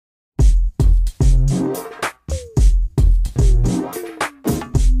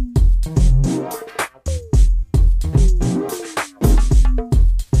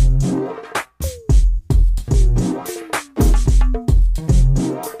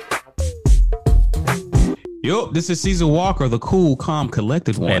Yo, this is Caesar Walker, the cool, calm,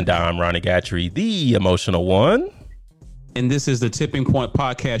 collected one. And I'm Ronnie Gatrey, the emotional one. And this is the Tipping Point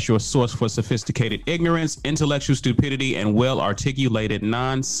Podcast, your source for sophisticated ignorance, intellectual stupidity, and well-articulated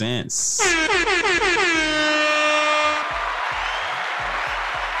nonsense.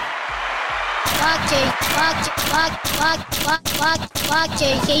 Walker,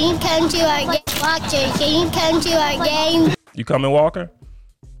 can you come to our game? Walker, can you come to our game? You coming, Walker?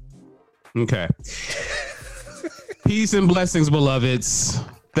 Okay. Peace and blessings, beloveds.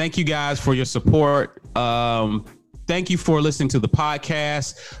 Thank you guys for your support. Thank you for listening to the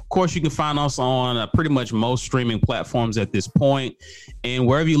podcast. Of course, you can find us on pretty much most streaming platforms at this point. And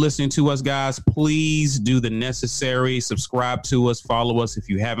wherever you're listening to us, guys, please do the necessary. Subscribe to us. Follow us if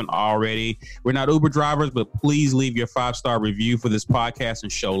you haven't already. We're not Uber drivers, but please leave your 5-star review for this podcast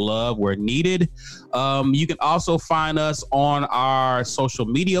and show love where needed. You can also find us on our social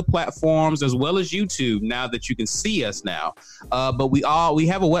media platforms as well as YouTube now that you can see us now. But we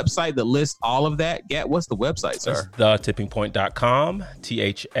have a website that lists all of that. Gat, what's the website, sir? TheTippingPoint.com,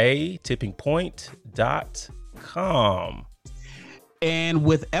 THATippingPoint.com. And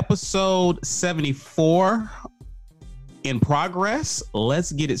with episode 74 in progress,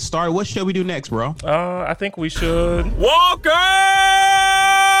 let's get it started. What shall we do next, bro? I think we should. Walker!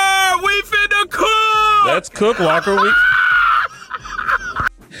 We finna cook! Let's cook, Walker.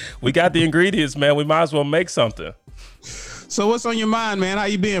 We got the ingredients, man. We might as well make something. So what's on your mind, man? How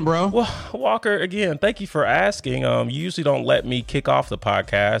you been, bro? Well, Walker, again, thank you for asking. You usually don't let me kick off the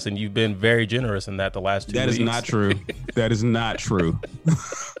podcast, and you've been very generous in that the last 2 weeks. That is not true. That is not true.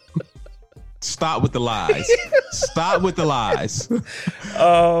 Stop with the lies. Stop with the lies.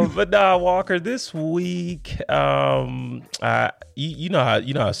 But nah, Walker, this week, you know how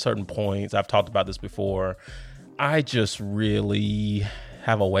at certain points, I've talked about this before, I just really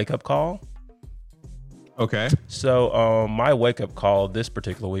have a wake-up call. Okay. So my wake-up call this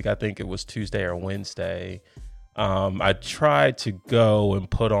particular week, I think it was Tuesday or Wednesday, I tried to go and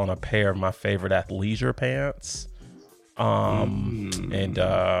put on a pair of my favorite athleisure pants.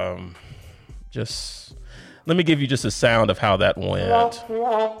 Just let me give you just a sound of how that went.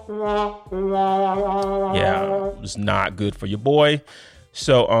 Yeah, it was not good for your boy.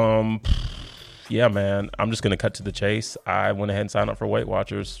 So, yeah, man, I'm just going to cut to the chase. I went ahead and signed up for Weight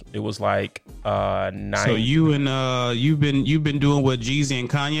Watchers. It was like 9. So you've been doing what Jeezy and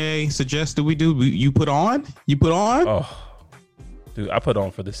Kanye suggested we do. You put on? Oh, dude, I put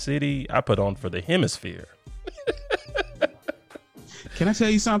on for the city. I put on for the hemisphere. Can I tell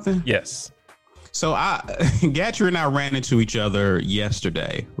you something? Yes. So Gatrey and I ran into each other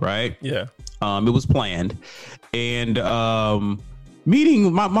yesterday, right? Yeah. It was planned. And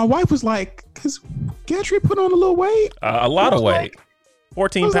meeting, my wife was like, because Gatrey put on a little weight. A lot of weight. Like,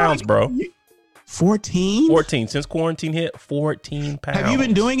 14 pounds, bro. 14? 14. Since quarantine hit, 14 pounds. Have you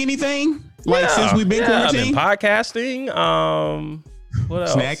been doing anything? Since we've been quarantined? I've been podcasting. What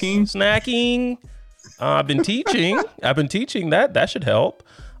else? Snacking. I've been teaching. That should help.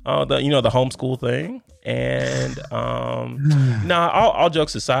 The homeschool thing. And all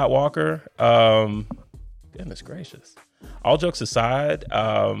jokes aside, Walker. Goodness gracious. All jokes aside,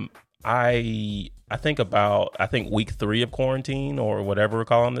 I think week 3 of quarantine or whatever we're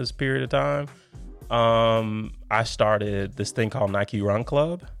calling this period of time. I started this thing called Nike Run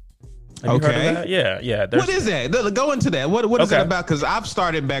Club. Have you heard of that? Yeah. What is that? Go into that. What is that about? Because I've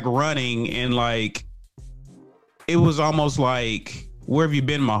started back running and it was almost like, where have you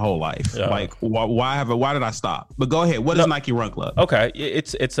been my whole life? Yeah. Like, why did I stop? But go ahead. What is Nike Run Club? Okay,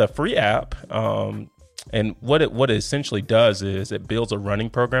 it's a free app. And what it essentially does is it builds a running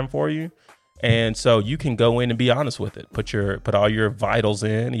program for you. And so you can go in and be honest with it. Put all your vitals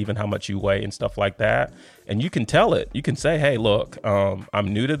in, even how much you weigh and stuff like that. And you can tell it. You can say, hey, look,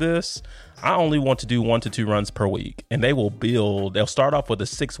 I'm new to this. I only want to do 1 to 2 runs per week. And they'll start off with a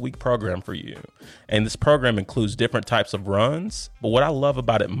 6-week program for you. And this program includes different types of runs. But what I love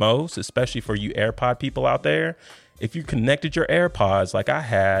about it most, especially for you AirPod people out there, if you connected your AirPods like I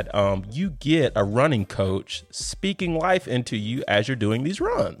had, you get a running coach speaking life into you as you're doing these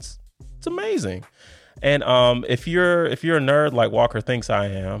runs. It's amazing. And if you're a nerd like Walker thinks I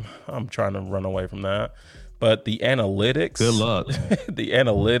am, I'm trying to run away from that. But the analytics, good luck. The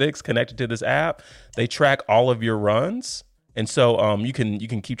analytics connected to this app, they track all of your runs. And so you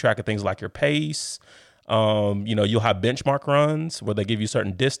can keep track of things like your pace. You'll have benchmark runs where they give you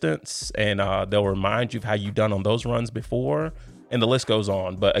certain distance and they'll remind you of how you've done on those runs before, and the list goes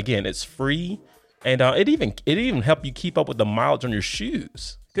on. But again, it's free, and it even help you keep up with the mileage on your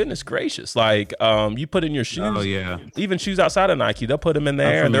shoes. Goodness gracious. Like, you put in your shoes. Oh, yeah. Even shoes outside of Nike, they'll put them in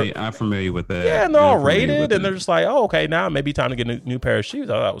there. I'm familiar with that. Yeah, and they're all rated, and they're just like, oh, okay, now maybe time to get a new pair of shoes.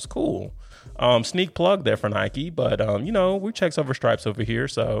 Oh, that was cool. Sneak plug there for Nike, but, we checks over stripes over here.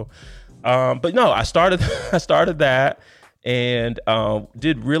 So, but no, I started that and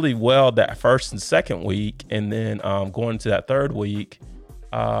did really well that first and second week. And then going to that third week,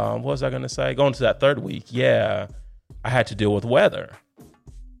 what was I going to say? Going to that third week, yeah, I had to deal with weather.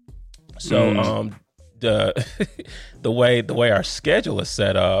 So the way our schedule is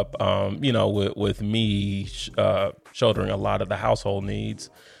set up, with me shouldering a lot of the household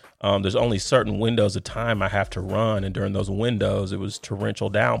needs, there's only certain windows of time I have to run, and during those windows, it was torrential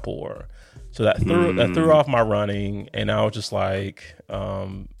downpour. So that threw off my running, and I was just like,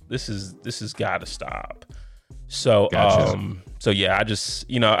 this has got to stop. So Gotcha. I just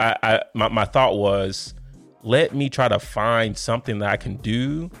my thought was, let me try to find something that I can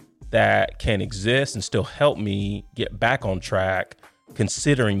do that can exist and still help me get back on track,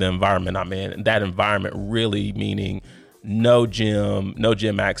 considering the environment I'm in. And that environment really meaning no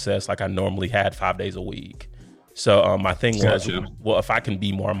gym access like I normally had 5 days a week. So my thing was, well, if I can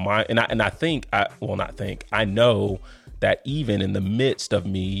be more I know that even in the midst of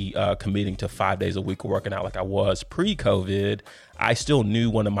me committing to 5 days a week of working out like I was pre-COVID, I still knew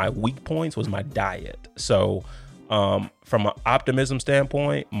one of my weak points was my diet. So from an optimism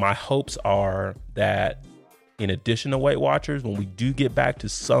standpoint, my hopes are that in addition to Weight Watchers, when we do get back to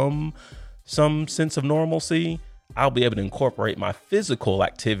some sense of normalcy, I'll be able to incorporate my physical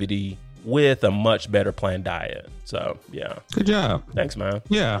activity with a much better planned diet. So yeah. Good job. Thanks, man.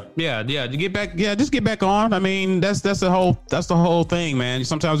 Yeah. To get back, just get back on. I mean, that's the whole thing, man.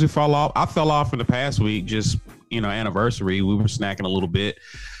 Sometimes we fall off. I fell off in the past week, just anniversary. We were snacking a little bit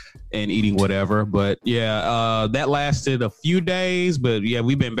and eating whatever, but that lasted a few days, but yeah,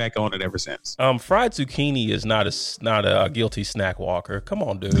 we've been back on it ever since. Fried zucchini is not a guilty snack walker. Come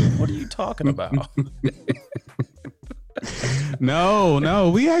on, dude. What are you talking about?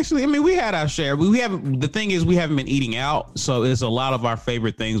 No. We actually, we had our share. The thing is, we haven't been eating out, so it's a lot of our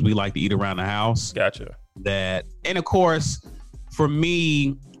favorite things we like to eat around the house. Gotcha. And of course, for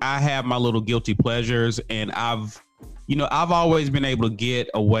me, I have my little guilty pleasures, and I've always been able to get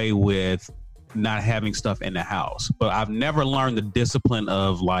away with not having stuff in the house, but I've never learned the discipline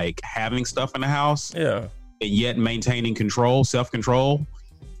of like having stuff in the house, and yet maintaining self-control.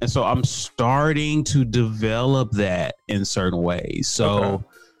 And so I'm starting to develop that in certain ways. So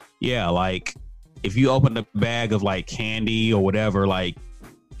like if you open a bag of like candy or whatever, like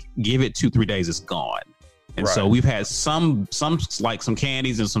give it 2-3 days, it's gone. And so we've had some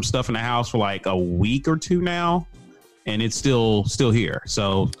candies and some stuff in the house for like a week or two now, and it's still here.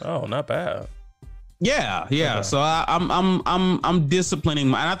 So not bad. Yeah. Okay. So I'm disciplining,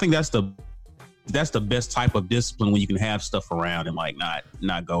 and I think that's the best type of discipline, when you can have stuff around and like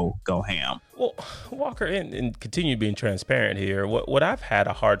not go ham. Well, Walker, and continue being transparent here. What I've had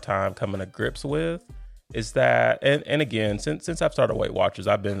a hard time coming to grips with is that, and again, since I've started Weight Watchers,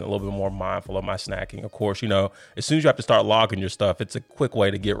 I've been a little bit more mindful of my snacking. Of course, as soon as you have to start logging your stuff, it's a quick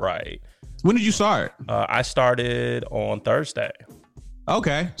way to get right. When did you start? I started on Thursday.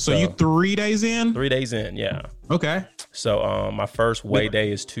 Okay. So you 3 days in? 3 days in, yeah. Okay. So my first weigh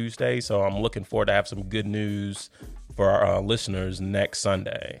day is Tuesday, so I'm looking forward to have some good news for our listeners next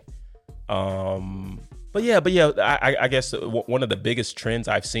Sunday. But yeah, I guess one of the biggest trends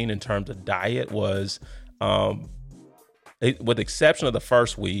I've seen in terms of diet was, with the exception of the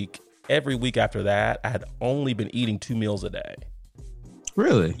first week, every week after that, I had only been eating 2 meals a day.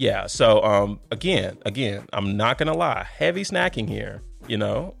 Really? Yeah. So again, I'm not gonna lie, heavy snacking here.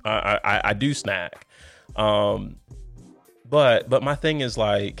 I do snack. But my thing is,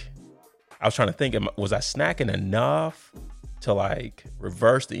 like, I was trying to think, was I snacking enough to like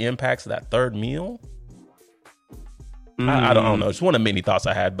reverse the impacts of that third meal? I don't know. It's one of many thoughts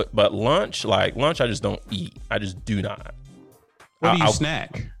I had, but lunch, I just don't eat. I just do not. What do you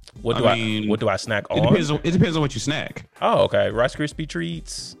snack? What do I snack on? It depends on what you snack. Oh, okay. Rice Krispie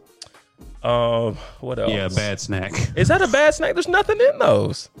treats. What else? Yeah, bad snack. Is that a bad snack? There's nothing in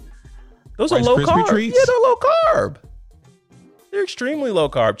those. Those Rice are low carb. Treats? Yeah, they're low carb. They're extremely low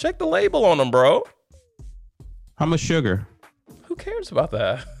carb. Check the label on them, bro. How much sugar? Who cares about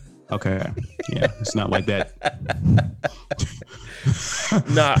that? Okay. Yeah, it's not like that.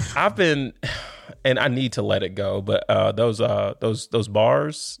 Nah, I've been, and I need to let it go. But those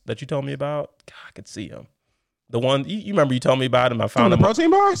bars that you told me about, God, I could see them. The one you remember you told me about them. I found the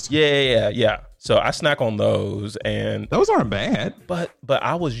protein bars. Yeah. So I snack on those, and those aren't bad. But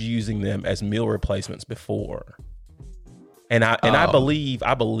I was using them as meal replacements before, And I believe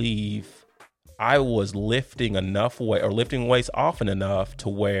I was lifting enough weight or lifting weights often enough to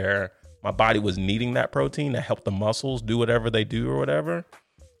where my body was needing that protein to help the muscles do whatever they do or whatever.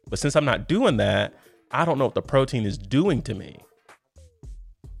 But since I'm not doing that, I don't know what the protein is doing to me.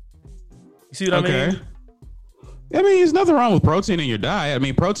 You see what I mean? I mean, there's nothing wrong with protein in your diet. I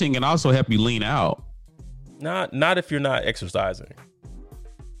mean, protein can also help you lean out. Not if you're not exercising.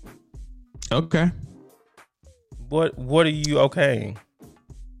 Okay. What are you okaying?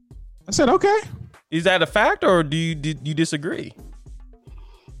 I said okay. Is that a fact, or do you disagree?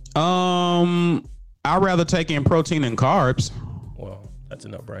 I'd rather take in protein than carbs. Well, that's a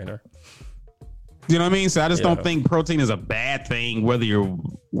no-brainer. You know what I mean? So I just don't think protein is a bad thing, whether you're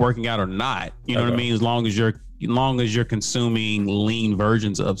working out or not. You know what I mean? As long as you're consuming lean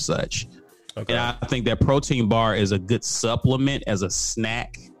versions of such. Okay. And I think that protein bar is a good supplement as a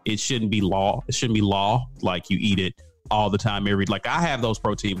snack. It shouldn't be law. It shouldn't be law. Like you eat it all the time. Like I have those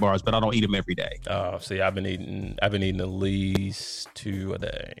protein bars, but I don't eat them every day. Oh, see, I've been eating at least 2 a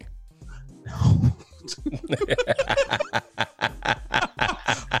day.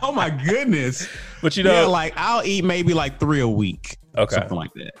 Oh my goodness. But you know, like I'll eat maybe like 3 a week. Okay. Something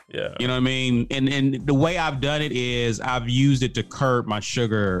like that. Yeah. You know what I mean? And the way I've done it is I've used it to curb my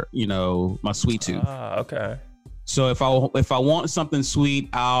sugar, my sweet tooth. Ah, okay. So if I want something sweet,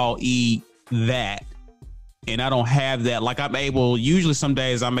 I'll eat that. And I don't have that. Like usually some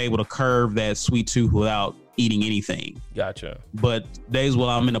days I'm able to curb that sweet tooth without eating anything. Gotcha. But days when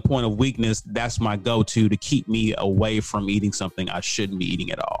I'm in a point of weakness, that's my go-to to keep me away from eating something I shouldn't be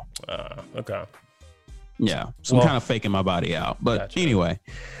eating at all. Okay. Yeah. So I'm kind of faking my body out. But gotcha. Anyway.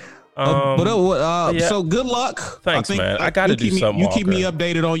 So good luck. Thanks, man. I got to do something. You keep me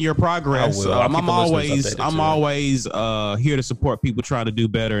updated on your progress. I'm always here to support people trying to do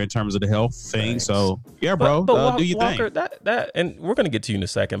better in terms of the health thing. Thanks. So yeah, bro, do your Walker, thing. That, and we're gonna get to you in a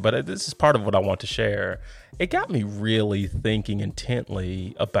second, but this is part of what I want to share. It got me really thinking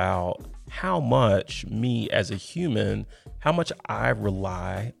intently about how much me as a human, how much I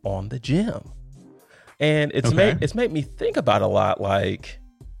rely on the gym, and it's made me think about a lot. Like,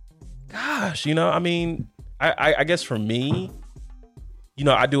 gosh, I mean, I guess for me,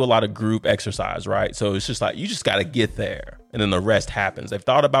 I do a lot of group exercise, right? So it's just like, you just got to get there and then the rest happens. They've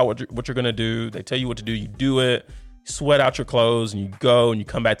thought about what you're going to do. They tell you what to do. You do it, sweat out your clothes, and you go and you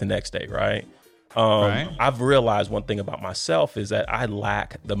come back the next day, right? I've realized one thing about myself is that I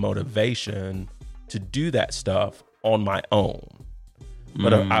lack the motivation to do that stuff on my own.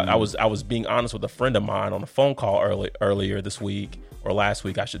 But I was being honest with a friend of mine on a phone call earlier this week, or last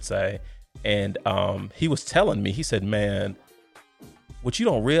week, I should say. And he was telling me, he said, man, what you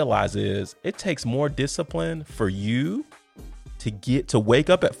don't realize is it takes more discipline for you to wake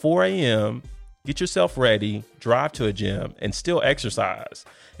up at 4 a.m., get yourself ready, drive to a gym, and still exercise.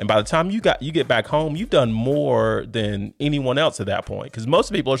 And by the time you get back home, you've done more than anyone else at that point, because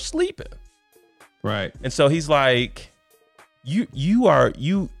most people are sleeping. Right. And so he's like, your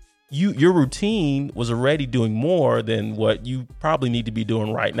routine was already doing more than what you probably need to be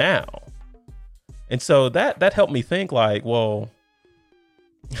doing right now. And so that helped me think, like, well,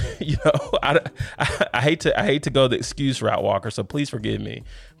 I hate to go the excuse route, Walker, so please forgive me.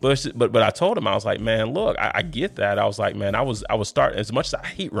 But I told him, I was like, man, look, I get that. I was like, man, I was starting, as much as I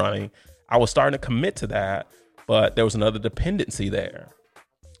hate running, I was starting to commit to that, but there was another dependency there.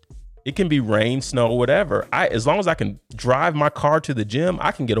 It can be rain, snow, whatever. As long as I can drive my car to the gym,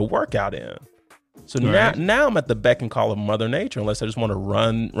 I can get a workout in. So now I'm at the beck and call of Mother Nature, unless I just want to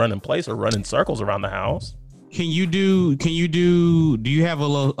run in place or run in circles around the house. Do you have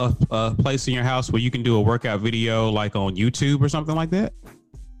a place in your house where you can do a workout video like on YouTube or something like that?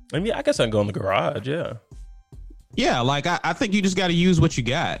 I mean, I guess I can go in the garage. Yeah. Yeah. Like I think you just got to use what you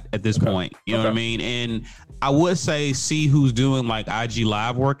got at this point. You know what I mean? And I would say see who's doing like IG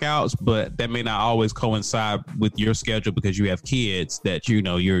live workouts, but that may not always coincide with your schedule because you have kids that,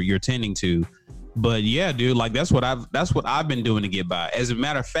 you're tending to. But yeah, dude, like that's what I've been doing to get by. As a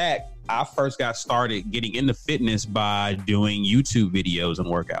matter of fact, I first got started getting into fitness by doing YouTube videos and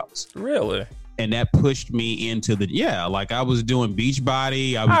workouts. Really? And that pushed me into like I was doing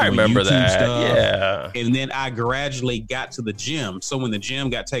Beachbody. I was doing remember YouTube that stuff. Yeah. And then I gradually got to the gym. So when the gym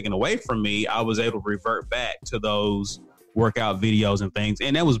got taken away from me, I was able to revert back to those workout videos and things.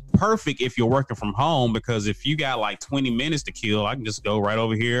 And that was perfect if you're working from home, because if you got like 20 minutes to kill, I can just go right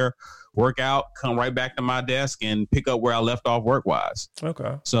over here, work out, come right back to my desk and pick up where I left off work wise.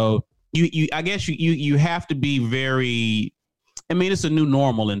 Okay. So I guess you have to be very, I mean, it's a new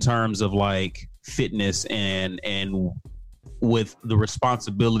normal in terms of like fitness and with the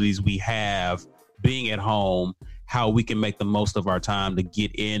responsibilities we have being at home, how we can make the most of our time to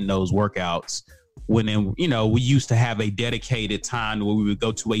get in those workouts. When, we used to have a dedicated time where we would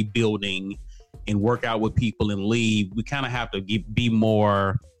go to a building and work out with people and leave. We kind of have to be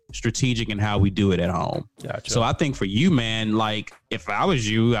more strategic in how we do it at home. Gotcha. So I think for you, man, like if I was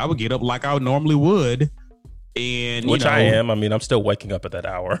you, I would get up like I normally would. And which I am. I mean, I'm still waking up at that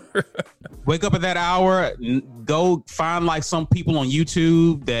hour. Wake up at that hour, go find like some people on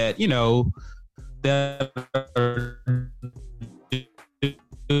YouTube that, that are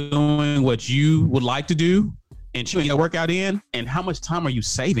doing what you would like to do and shooting your workout in. And how much time are you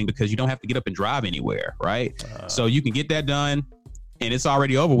saving because you don't have to get up and drive anywhere, right? So you can get that done and it's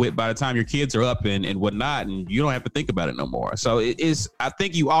already over with by the time your kids are up and whatnot, and you don't have to think about it no more. So I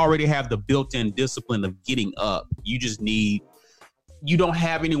think you already have the built-in discipline of getting up. You don't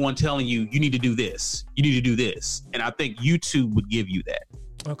have anyone telling you, you need to do this. You need to do this. And I think YouTube would give you that.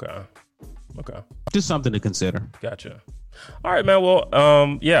 Okay. Just something to consider. Gotcha. All right, man. Well,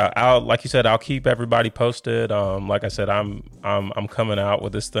 like you said, I'll keep everybody posted. Like I said, I'm coming out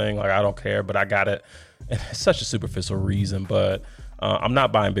with this thing. Like, I don't care, but I got it. And it's such a superficial reason, but I'm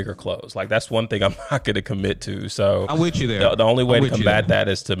not buying bigger clothes. Like, that's one thing I'm not going to commit to. So I'm with you there. The only way to combat that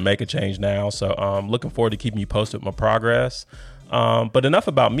is to make a change now. So I'm looking forward to keeping you posted with my progress. But enough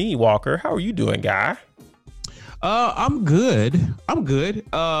about me, Walker. How are you doing, guy? I'm good.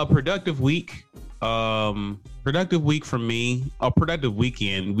 Productive week. Productive week for me. A productive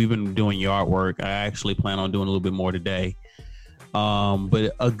weekend. We've been doing yard work. I actually plan on doing a little bit more today.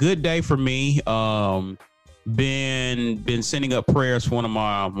 But a good day for me. Been sending up prayers for one of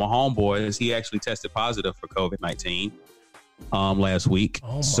my homeboys. He actually tested positive for COVID-19 last week.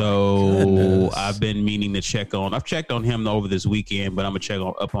 So goodness. I've been meaning to check on. I've checked on him over this weekend, but I'm gonna check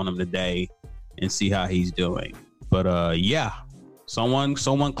up on him today and see how he's doing. But someone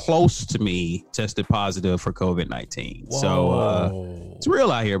close to me tested positive for COVID-19. Whoa. So it's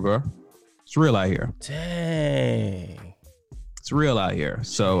real out here, bro. It's real out here. Dang. It's real out here.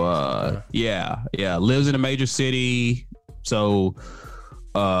 So lives in a major city. So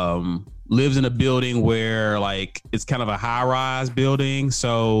lives in a building where like it's kind of a high-rise building.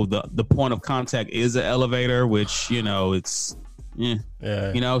 So the point of contact is an elevator, which it's so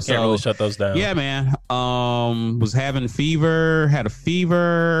can't really shut those down. Yeah, man. Was having had a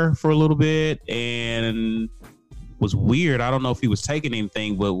fever for a little bit and was weird. I don't know if he was taking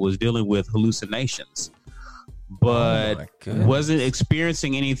anything, but was dealing with hallucinations. But wasn't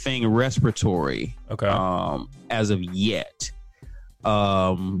experiencing anything respiratory as of yet.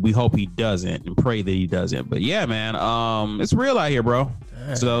 We hope he doesn't and pray that he doesn't. But yeah, man, it's real out here, bro.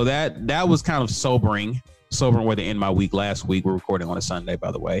 Dang. So that was kind of sobering way to end my week last week. We're recording on a Sunday,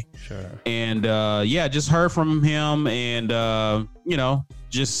 by the way. Sure. And just heard from him and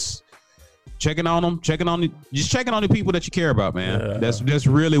just checking on them, checking on the people that you care about, man. Yeah. That's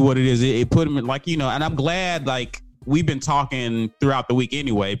really what it is. It put him in, like, and I'm glad, like, we've been talking throughout the week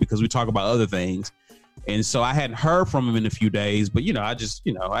anyway, because we talk about other things. And so I hadn't heard from him in a few days, but, I just,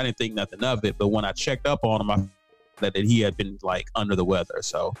 I didn't think nothing of it. But when I checked up on him, I found that he had been like under the weather.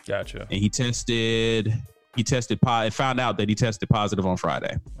 So gotcha. And he found out that he tested positive on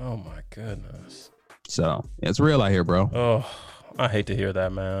Friday. Oh my goodness. So it's real out here, bro. Oh, I hate to hear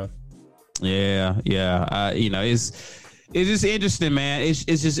that, man. Yeah. It's just interesting, man. It's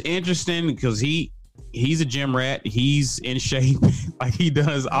just interesting because he's a gym rat. He's in shape. Like he's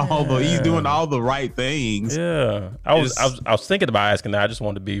doing all the right things. Yeah. I was thinking about asking that. I just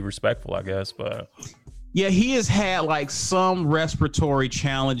wanted to be respectful, I guess, but yeah, he has had like some respiratory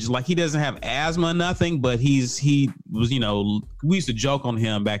challenges. Like he doesn't have asthma or nothing, but he was, we used to joke on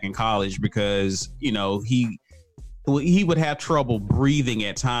him back in college because, he would have trouble breathing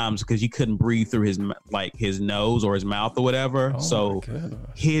at times because he couldn't breathe through his nose or his mouth or whatever. So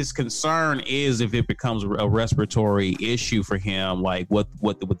his concern is if it becomes a respiratory issue for him, like what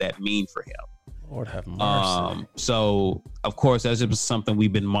would that mean for him? Lord have mercy. So of course that's just something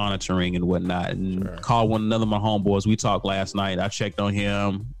we've been monitoring and whatnot. And called another of my homeboys. We talked last night. I checked on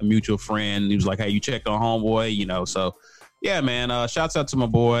him, a mutual friend. He was like, "Hey, you checked on homeboy?" So. Yeah, man. Shouts out to my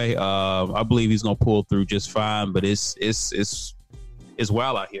boy. I believe he's gonna pull through just fine. But it's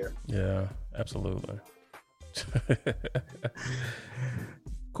wild out here. Yeah, absolutely.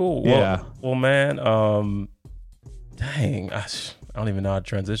 Cool. Yeah. Well, man. Dang, I don't even know how to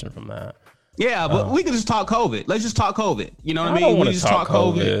transition from that. Yeah, but we can just talk COVID. Let's just talk COVID. You know what I mean? Don't want to just talk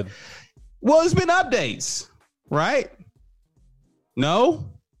COVID. Well, it's been updates, right? No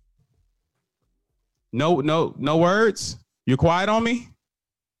words. You're quiet on me?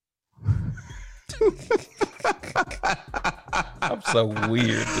 I'm so weird,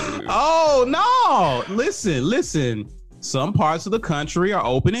 dude. Oh no! Listen. Some parts of the country are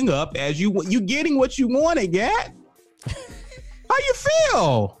opening up as you getting what you wanted, Gat. How you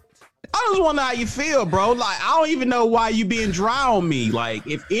feel? I just want to know how you feel, bro. Like, I don't even know why you being dry on me. Like,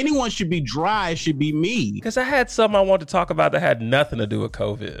 if anyone should be dry, it should be me. Because I had something I wanted to talk about that had nothing to do with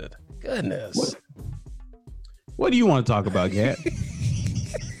COVID. Goodness. What do you want to talk about, Gat?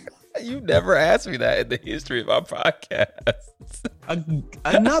 You never asked me that in the history of our podcast.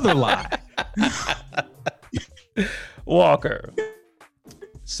 Another lie. Walker.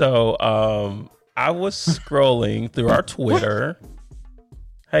 So, I was scrolling through our Twitter.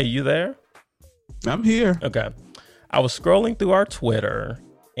 Hey, you there? I'm here. Okay. I was scrolling through our Twitter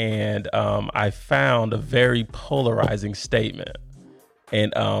and I found a very polarizing statement.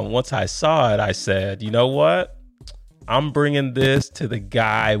 And once I saw it, I said, you know what? I'm bringing this to the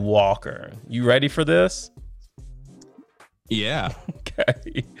guy Walker. You ready for this? Yeah.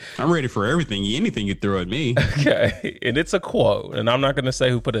 Okay. I'm ready for everything, anything you throw at me. Okay. And it's a quote, and I'm not going to say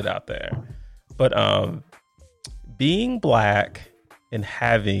who put it out there. But being black and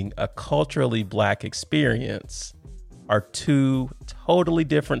having a culturally black experience are two totally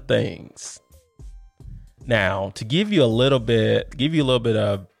different things. Now, to give you a little bit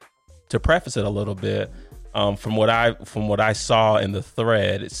of, to preface it a little bit, from what I saw in the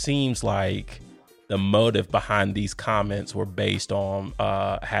thread, it seems like the motive behind these comments were based on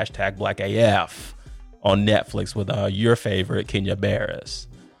hashtag BlackAF on Netflix with your favorite Kenya Barris.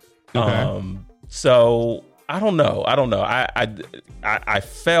 Okay. So I don't know. I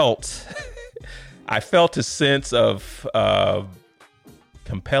felt a sense of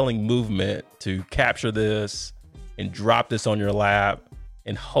compelling movement to capture this and drop this on your lap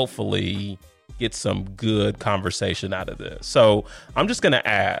and hopefully get some good conversation out of this. So I'm just going to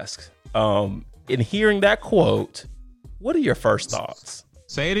ask, in hearing that quote, what are your first thoughts?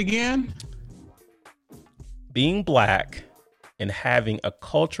 Say it again. Being black and having a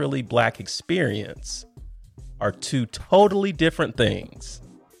culturally black experience are two totally different things.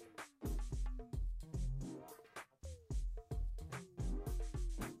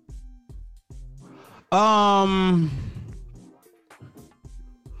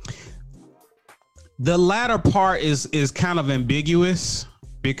 The latter part is kind of ambiguous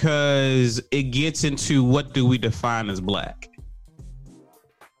because it gets into what do we define as black.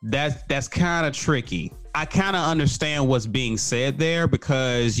 That's kind of tricky. I kind of understand what's being said there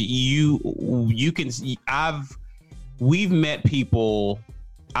because we've met people.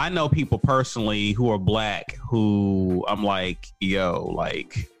 I know people personally who are black who I'm like, yo,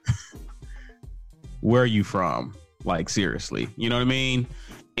 like, where are you from? Like, seriously, you know what I mean?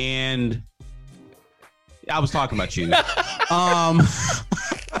 And I was talking about you. I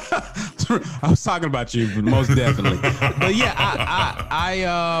was talking about you, most definitely. But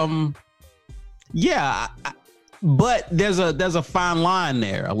yeah, but there's a fine line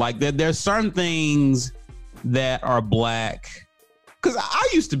there. Like there's certain things that are black. Because I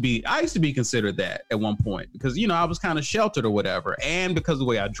used to be considered that at one point because, you know, I was kind of sheltered or whatever. And because of the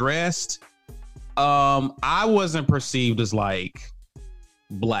way I dressed, I wasn't perceived as like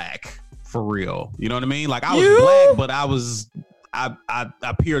black for real. You know what I mean? Like I was black, but I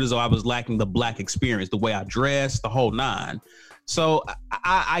appeared as though I was lacking the black experience, the way I dressed, the whole nine. So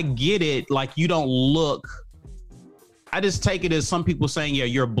I get it. Like you don't look, I just take it as some people saying, yeah,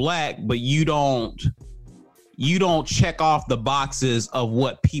 you're black, but you don't check off the boxes of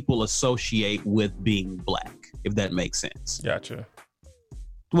what people associate with being black, if that makes sense. Gotcha.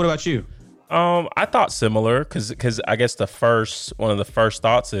 What about you? I thought similar because I guess one of the first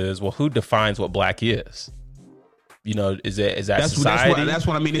thoughts is, well, who defines what black is? You know, is that society? That's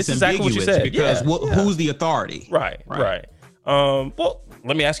what I mean. It's exactly ambiguous what you said. because who's the authority? Right. Well,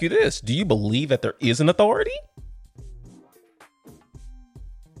 let me ask you this: do you believe that there is an authority?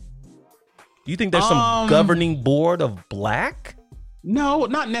 Do you think there's some governing board of black? No,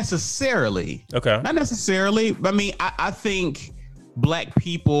 not necessarily. Okay, not necessarily. I mean, I think black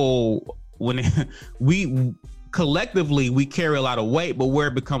people, when we collectively we carry a lot of weight, but where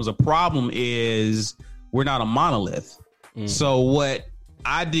it becomes a problem is we're not a monolith. So what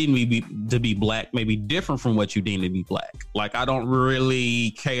I deem to be black may be different from what you deem to be black. Like I don't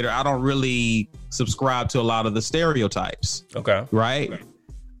really subscribe to a lot of the stereotypes. Okay. Right.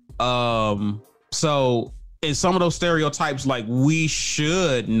 So in some of those stereotypes, like we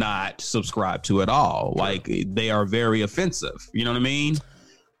should not subscribe to at all. Like they are very offensive. You know what I mean?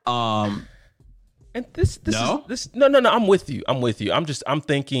 And this no? I'm with you. I'm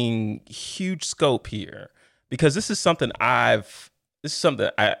thinking huge scope here because this is something I've this is something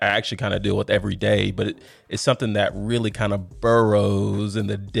I actually kind of deal with every day, but it's something that really kind of burrows in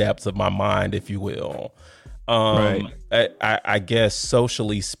the depths of my mind, if you will. Right. I guess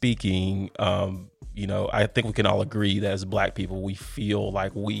socially speaking, I think we can all agree that as Black people, we feel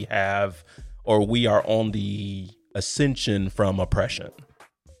like we have, or we are on the ascension from oppression.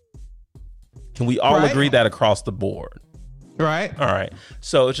 Can we all agree that across the board? Right. All right.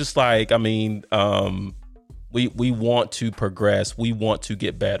 So it's just like, we want to progress. We want to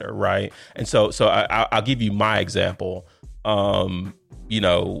get better. Right. And so I'll give you my example.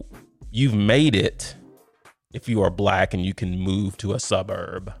 You've made it if you are Black and you can move to a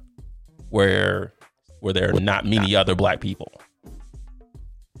suburb where there are not many other Black people.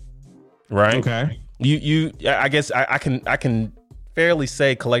 Right. Okay. I guess I can fairly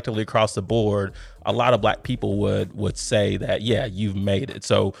say collectively across the board, a lot of Black people would say that, yeah, you've made it.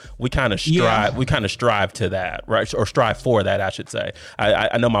 So we kind of strive to that, right? Or strive for that, I should say.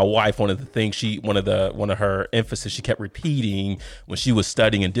 I know my wife, one of the things one of her emphasis she kept repeating when she was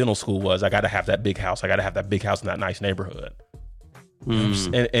studying in dental school was, I got to have that big house. I got to have that big house in that nice neighborhood.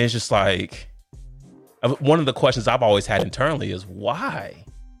 And it's just like, one of the questions I've always had internally is why?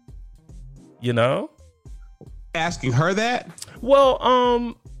 Asking her that?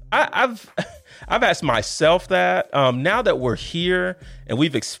 Well, I've asked myself that. Now that we're here and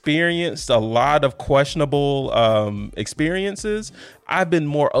we've experienced a lot of questionable experiences, I've been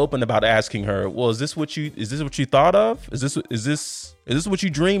more open about asking her, well, is this what you thought of? Is this what you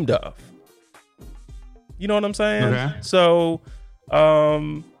dreamed of? You know what I'm saying? Okay. So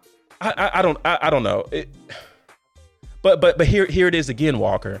I don't know. But here it is again,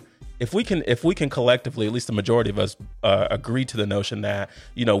 Walker. If we can collectively, at least the majority of us, agree to the notion that,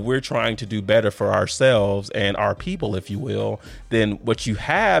 we're trying to do better for ourselves and our people, if you will, then what you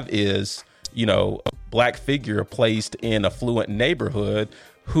have is, a Black figure placed in a affluent neighborhood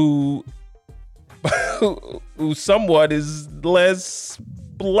who somewhat is less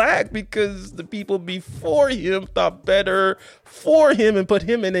Black because the people before him thought better for him and put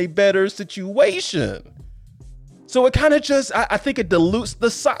him in a better situation. So it kind of just, I think it dilutes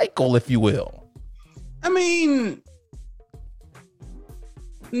the cycle, if you will. No,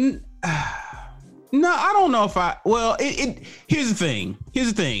 I don't know if here's the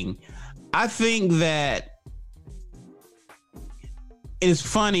thing. I think that it's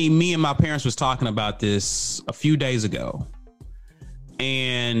funny. Me and my parents was talking about this a few days ago.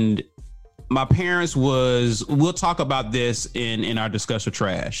 And my parents we'll talk about this in our Discuss or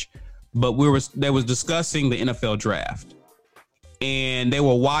Trash. But they was discussing the NFL draft, and they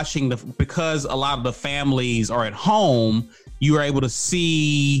were watching because a lot of the families are at home, you are able to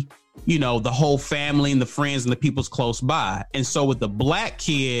see, the whole family and the friends and the people's close by. And so with the Black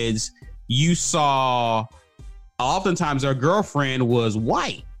kids, you saw oftentimes their girlfriend was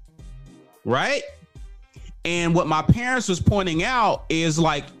white, right? And what my parents was pointing out is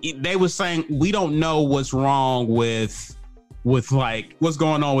like, they were saying, we don't know what's wrong with like what's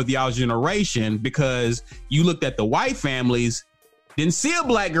going on with y'all's generation, because you looked at the white families, didn't see a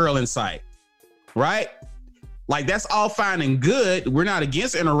Black girl in sight, right? Like, that's all fine and good. We're not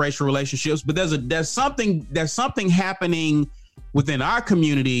against interracial relationships, but there's something happening within our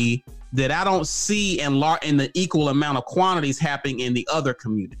community that I don't see in the equal amount of quantities happening in the other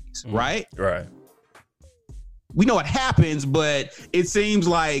communities, right? Right. We know it happens, but it seems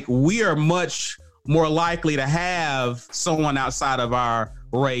like we are much more likely to have someone outside of our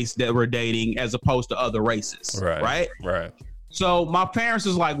race that we're dating as opposed to other races. Right. So my parents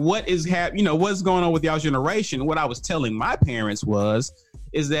was like, what's going on with y'all's generation? What I was telling my parents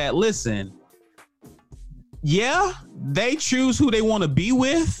is that, listen, yeah, they choose who they want to be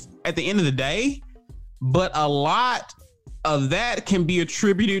with at the end of the day, but a lot of that can be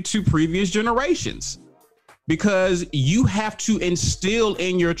attributed to previous generations. Because you have to instill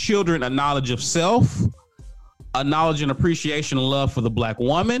in your children a knowledge of self, a knowledge and appreciation and love for the Black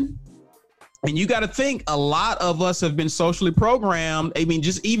woman. And you got to think, a lot of us have been socially programmed.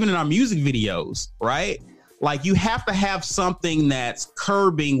 Just even in our music videos, right? Like, you have to have something that's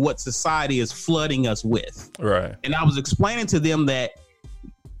curbing what society is flooding us with. Right. And I was explaining to them that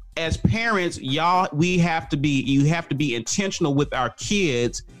as parents, you have to be intentional with our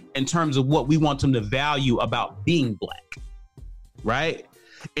kids in terms of what we want them to value about being Black, right?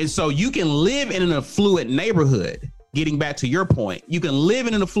 And so you can live in an affluent neighborhood, getting back to your point, you can live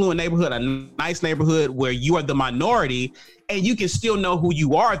in an affluent neighborhood, a nice neighborhood where you are the minority, and you can still know who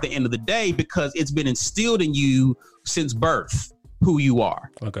you are at the end of the day because it's been instilled in you since birth, who you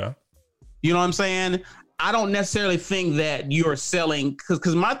are. Okay. You know what I'm saying? I don't necessarily think that you're selling,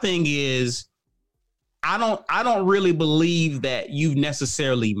 because my thing is, I don't really believe that you've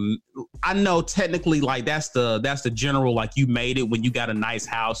necessarily. I know technically, like that's the general, like you made it when you got a nice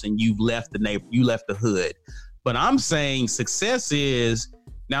house and you've left you left the hood. But I'm saying success is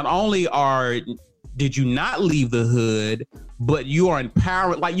not only did you not leave the hood, but you are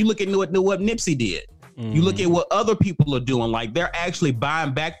empowered. Like you look at what Nipsey did. You look at what other people are doing. Like they're actually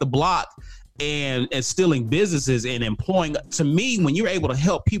buying back the block and stealing businesses and employing. To me, when you're able to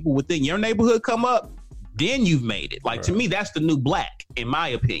help people within your neighborhood come up, then you've made it. Like to me, that's the new black, in my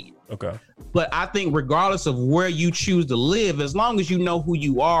opinion. Okay. But I think regardless of where you choose to live, as long as you know who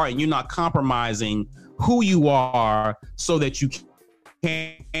you are and you're not compromising who you are so that you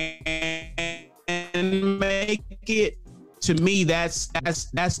can make it, to me, that's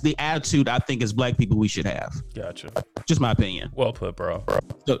the attitude I think as black people we should have. Gotcha. Just my opinion. Well put, bro.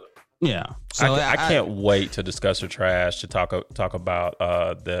 So, yeah. So I can't wait to discuss your trash, to talk about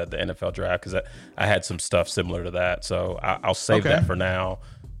the NFL draft, because I had some stuff similar to that. So I'll save that for now.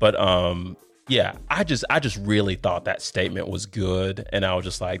 But yeah, I just really thought that statement was good, and I was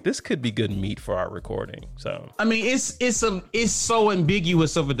just like, this could be good meat for our recording. So I mean, it's so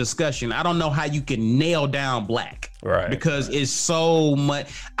ambiguous of a discussion. I don't know how you can nail down black, right? Because it's so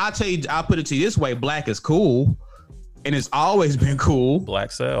much. I'll put it to you this way: black is cool. And it's always been cool.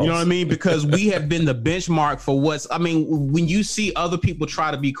 Black cells. You know what I mean? Because we have been the benchmark for when you see other people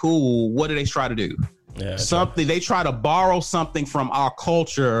try to be cool, what do they try to do? Yeah, they try to borrow something from our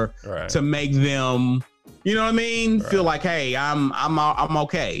culture to make them, you know what I mean? Right. Feel like, hey, I'm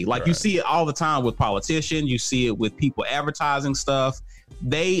okay. Like you see it all the time with politicians. You see it with people advertising stuff.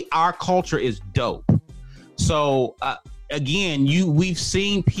 Our culture is dope. So again, we have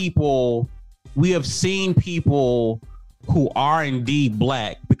seen people who are indeed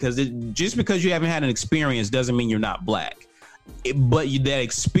black, because just because you haven't had an experience doesn't mean you're not black. But that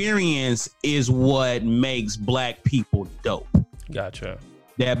experience is what makes black people dope. Gotcha.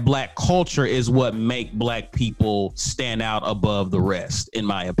 That black culture is what make black people stand out above the rest, in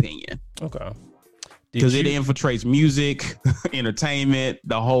my opinion. Okay. Because it infiltrates music, entertainment,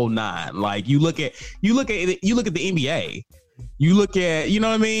 the whole nine. Like you look at the NBA. You look at, you know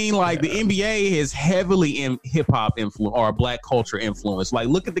what I mean? Like the NBA is heavily in hip hop influence or black culture influence. Like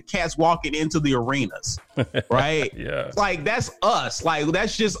look at the cats walking into the arenas, right? Yeah. Like that's us. Like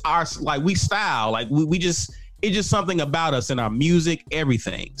that's just our, like we style. Like it's just something about us in our music,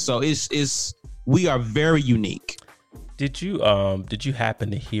 everything. So we are very unique. Did you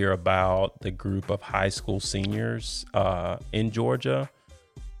happen to hear about the group of high school seniors in Georgia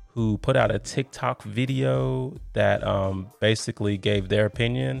who put out a TikTok video that basically gave their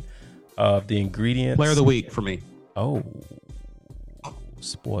opinion of the ingredients? Player of the week for me. Oh,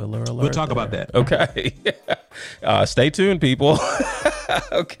 spoiler alert. We'll talk about that. Okay. Stay tuned, people.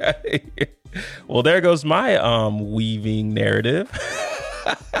 Okay. Well, there goes my weaving narrative.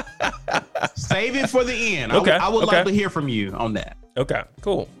 Save it for the end. Okay. I would like to hear from you on that. Okay,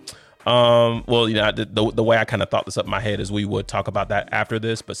 cool. Well, you know, the way I kind of thought this up in my head is we would talk about that after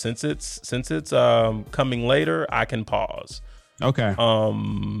this, but since it's coming later, I can pause. Okay.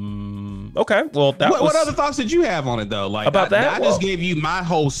 Okay. Well, what other thoughts did you have on it though? Like about that, I just gave you my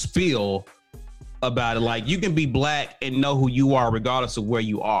whole spiel about it. Like you can be black and know who you are regardless of where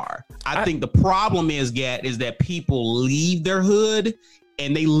you are. I think the problem is that people leave their hood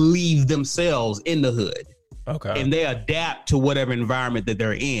and they leave themselves in the hood. Okay. And they adapt to whatever environment that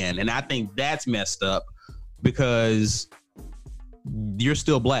they're in. And I think that's messed up because you're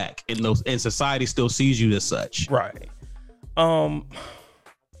still black and society still sees you as such. Right.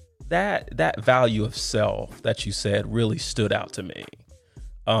 That value of self that you said really stood out to me.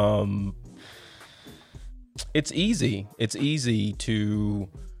 It's easy to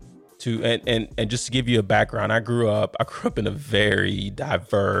and just to give you a background, I grew up in a very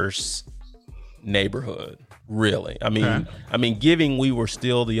diverse neighborhood. Really. I mean, given we were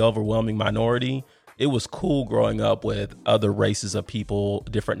still the overwhelming minority, it was cool growing up with other races of people,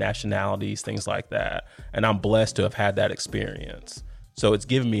 different nationalities, things like that. And I'm blessed to have had that experience. So it's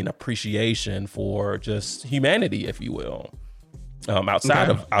given me an appreciation for just humanity, if you will, outside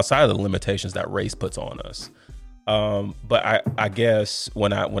of the limitations that race puts on us. But I guess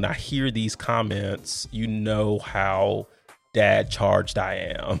when I hear these comments, you know how dad charged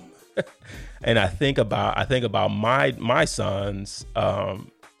I am. And I think about my sons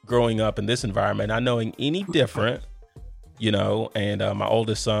growing up in this environment, not knowing any different, you know, and my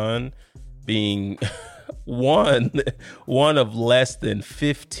oldest son being one of less than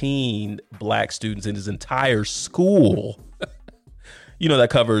 15 black students in his entire school, you know, that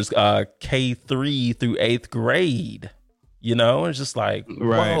covers K3 through 8th grade. You know, it's just like,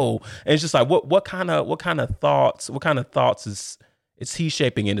 whoa. And it's just like, what kind of thoughts is he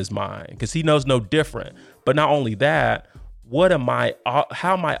shaping in his mind? Because he knows no different. But not only that,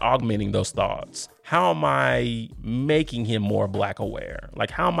 how am I augmenting those thoughts? How am I making him more Black aware?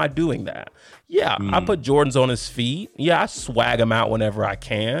 Like, how am I doing that? Yeah, I put Jordans on his feet. Yeah, I swag him out whenever I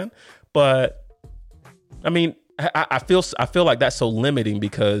can. But I mean, I feel like that's so limiting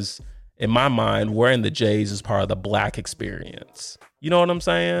because in my mind, wearing the J's is part of the Black experience. You know what I'm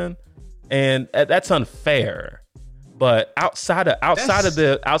saying? And that's unfair. But outside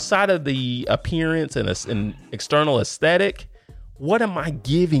of the appearance and external aesthetic, what am I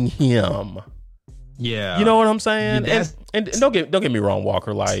giving him? Yeah, you know what I'm saying. And don't get me wrong,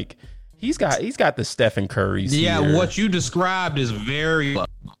 Walker. Like he's got the Stephen Curry's. Yeah, here. what you described is very.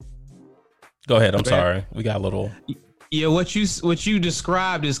 Go ahead. I'm sorry. We got a little. Yeah, what you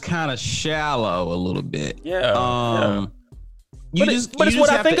described is kind of shallow a little bit. Yeah. But it's what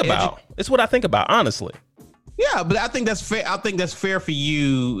I think about. It's what I think about, honestly. Yeah, but I think that's fair. I think that's fair for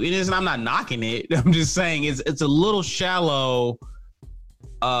you. It is. I'm not knocking it. I'm just saying it's a little shallow.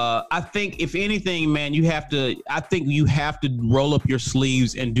 I think if anything, man, I think you have to roll up your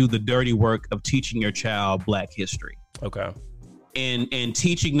sleeves and do the dirty work of teaching your child Black history. Okay. And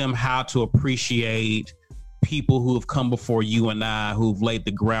teaching them how to appreciate people who have come before you and I, who've laid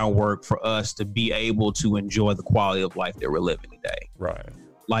the groundwork for us to be able to enjoy the quality of life that we're living today. Right.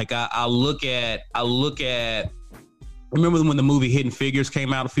 Like I look at. Remember when the movie Hidden Figures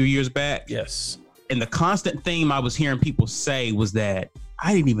came out a few years back? Yes. And the constant theme I was hearing people say was that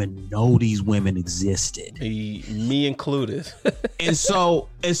I didn't even know these women existed. Me included. and so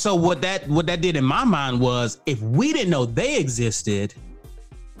what that did in my mind was, if we didn't know they existed,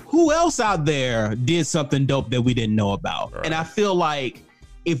 who else out there did something dope that we didn't know about? Right. And I feel like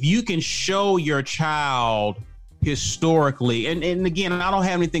if you can show your child historically, and again, I don't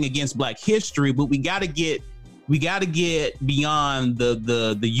have anything against Black history, but we got to get beyond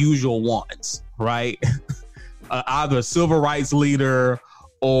the usual ones, right? Either a civil rights leader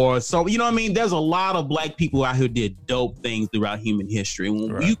or so, you know what I mean? There's a lot of Black people out here who did dope things throughout human history.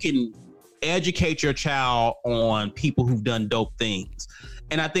 When you can educate your child on people who've done dope things.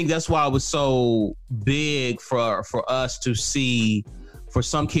 And I think that's why it was so big for us to see, for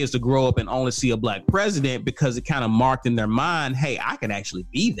some kids to grow up and only see a Black president, because it kind of marked in their mind, hey, I can actually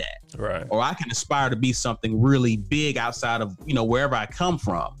be that. Right. Or I can aspire to be something really big outside of, wherever I come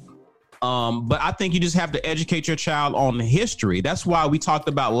from. But I think you just have to educate your child on the history. That's why we talked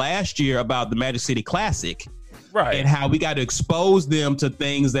about last year about the Magic City Classic. Right. And how we got to expose them to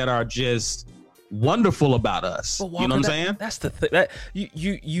things that are just wonderful about us. Walker, you know what I'm saying? That's the thing. That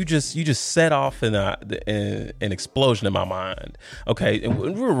you just set off an explosion in my mind. Okay, and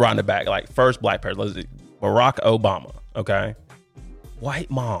we were running back, like, first Black person, Barack Obama. Okay, white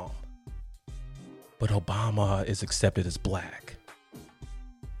mom, but Obama is accepted as Black.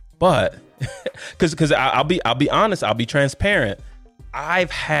 But because I'll be honest, I'll be transparent.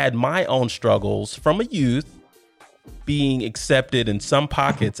 I've had my own struggles from a youth being accepted in some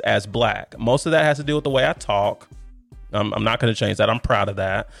pockets as Black. Most of that has to do with the way I talk. I'm not going to change that. I'm proud of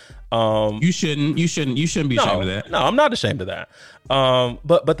that. You shouldn't be ashamed of that. No, I'm not ashamed of that.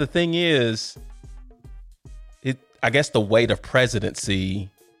 But the thing is, I guess the weight of presidency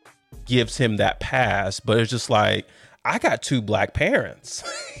gives him that pass. But it's just like, I got two Black parents.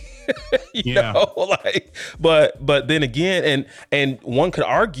 you know, like, but then again, and one could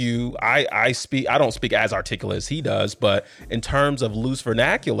argue, I don't speak as articulate as he does, but in terms of loose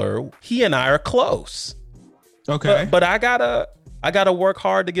vernacular, he and I are close. Okay. But I gotta work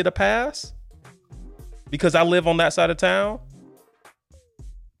hard to get a pass because I live on that side of town.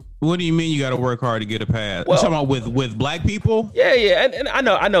 What do you mean you got to work hard to get a pass? Well, you talking about with Black people? Yeah, and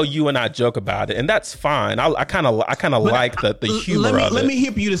I know you and I joke about it, and that's fine. I kind of like the humor of it. Let me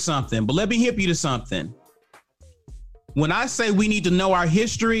hip you to something. When I say we need to know our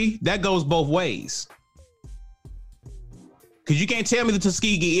history, that goes both ways. Because you can't tell me the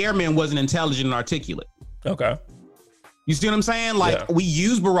Tuskegee Airmen wasn't intelligent and articulate. Okay. You see what I'm saying? Like, we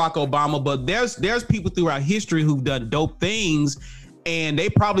use Barack Obama, but there's people throughout history who've done dope things, and they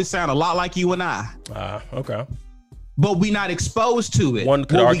probably sound a lot like you and I. Okay. But we're not exposed to it. One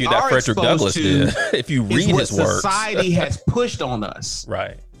could argue that Frederick Douglass did. If you read his works, society has pushed on us.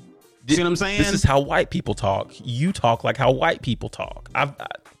 Right. See what I'm saying? This is how white people talk. You talk like how white people talk.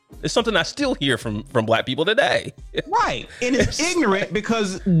 It's something I still hear from Black people today. Right. And it's ignorant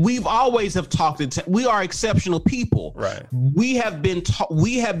because we've always have talked. We are exceptional people. Right. We have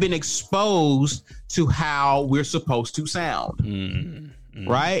been exposed to how we're supposed to sound. Mm-hmm.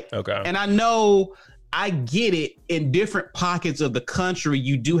 Right. Okay. And I know I get it. In different pockets of the country,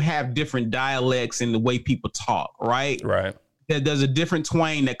 you do have different dialects in the way people talk, right? Right. There's a different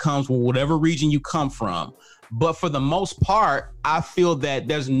twang that comes from whatever region you come from. But for the most part, I feel that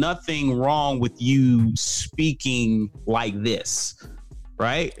there's nothing wrong with you speaking like this,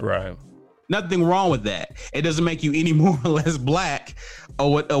 right? Right. Nothing wrong with that. It doesn't make you any more or less black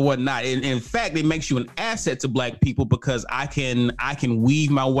or whatnot. In fact, it makes you an asset to black people because I can weave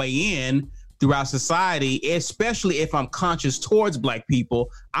my way in throughout society, especially if I'm conscious towards black people.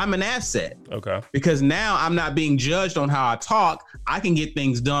 I'm an asset. Okay. Because now I'm not being judged on how I talk. I can get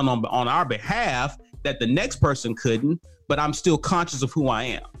things done on our behalf that the next person couldn't, but I'm still conscious of who I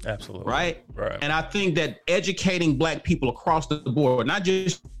am. Absolutely. Right? Right. And I think that educating black people across the board, not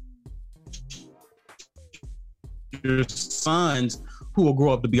just your sons who will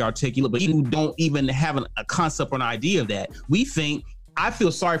grow up to be articulate, but who don't even have a concept or an idea of that. I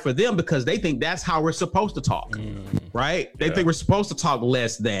feel sorry for them because they think that's how we're supposed to talk, right? They think we're supposed to talk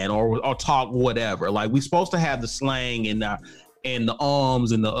less than or talk whatever. Like we're supposed to have the slang and the and the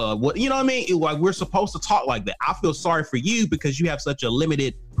what, you know what I mean? Like we're supposed to talk like that. I feel sorry for you because you have such a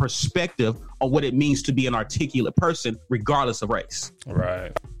limited perspective on what it means to be an articulate person, regardless of race.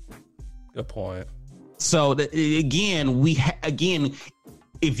 Right. Good point. So again,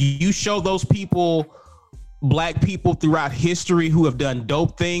 if you show those people, black people throughout history who have done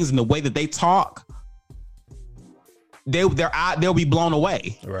dope things in the way that they talk, they'll be blown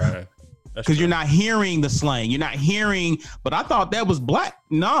away. Right. Because you're not hearing the slang. You're not hearing, but I thought that was black.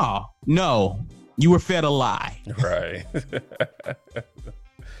 No, you were fed a lie. Right.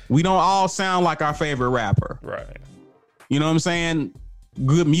 We don't all sound like our favorite rapper. Right. You know what I'm saying?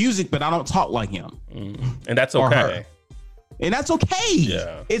 Good music, but I don't talk like him. And that's okay. And that's okay.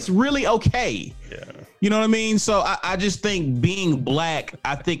 Yeah. It's really okay. Yeah. You know what I mean? So I just think being black,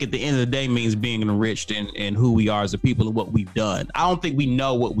 I think at the end of the day means being enriched in who we are as a people and what we've done. I don't think we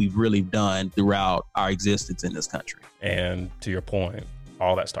know what we've really done throughout our existence in this country. And to your point,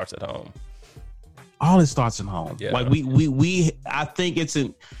 all that starts at home. All it starts at home. Yeah. Like we I think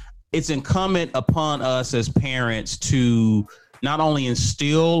it's incumbent upon us as parents to not only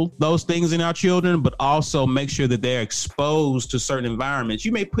instill those things in our children, but also make sure that they're exposed to certain environments.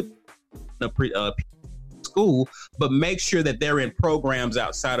 You may put in a school, but make sure that they're in programs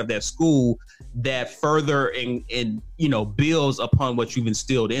outside of that school that further and builds upon what you've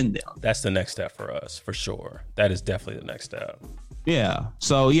instilled in them. That's the next step for us, for sure. That is definitely the next step. Yeah.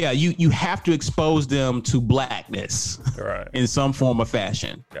 So yeah, you have to expose them to blackness, right, in some form or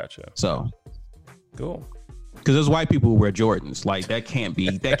fashion. Gotcha. So cool. Because there's white people who wear Jordans. Like that can't be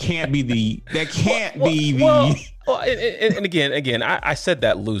the. Well, and again, I said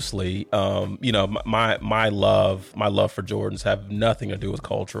that loosely. My love for Jordans have nothing to do with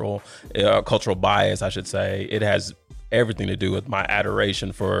cultural bias, I should say. It has everything to do with my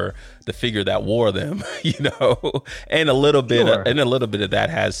adoration for the figure that wore them, and a little bit of that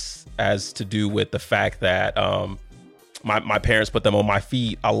has to do with the fact that my parents put them on my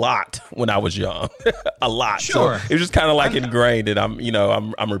feet a lot when I was young, a lot. Sure. So it was just kind of like ingrained, and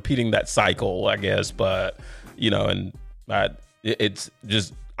I'm repeating that cycle, I guess. But it's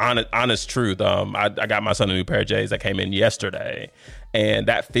just honest truth. I got my son a new pair of J's that came in yesterday, and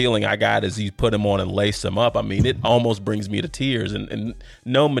that feeling I got as he put them on and laced them up, I mean, it almost brings me to tears. And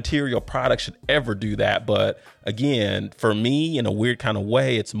no material product should ever do that. But again, for me, in a weird kind of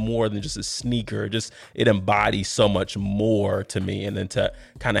way, it's more than just a sneaker. It embodies so much more to me. And then to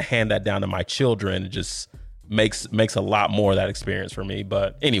kind of hand that down to my children, it just makes a lot more of that experience for me.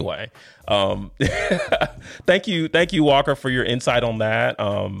 But anyway, thank you, Walker, for your insight on that.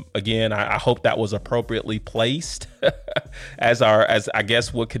 Again, I hope that was appropriately placed as I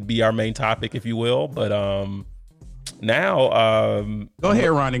guess what could be our main topic, if you will. But now, go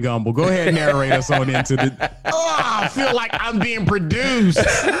ahead, Ronnie Gumble. Go ahead and narrate us on into the. I feel like I'm being produced.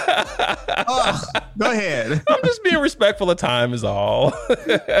 Go ahead. I'm just being respectful of time, is all.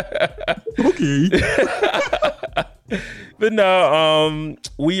 Okay. But no,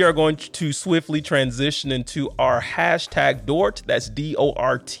 we are going to swiftly transition into our hashtag DORT. That's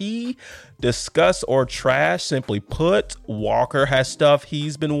DORT. Discuss or trash. Simply put, Walker has stuff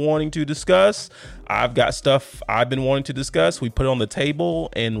he's been wanting to discuss. I've got stuff I've been wanting to discuss. We put it on the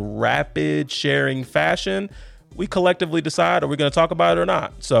table in rapid sharing fashion. We collectively decide, are we going to talk about it or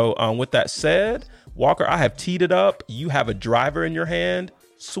not? So with that said, Walker, I have teed it up. You have a driver in your hand.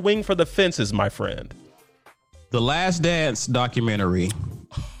 Swing for the fences, my friend. The Last Dance documentary,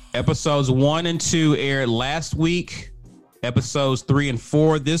 episodes 1 and 2 aired last week. Episodes 3 and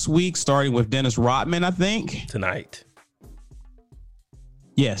 4 this week, starting with Dennis Rodman, I think. Tonight.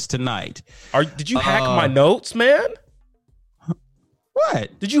 Yes, tonight. Did you hack my notes, man?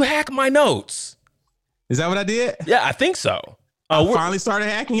 What? Did you hack my notes? Is that what I did? Yeah, I think so. I finally started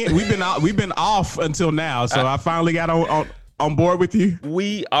hacking it. We've been off until now, so I finally got on board with you.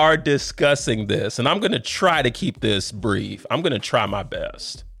 We are discussing this, and I'm going to try to keep this brief. I'm going to try my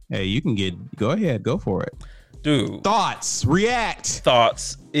best. Hey, you can go ahead, go for it. Dude. Thoughts, react.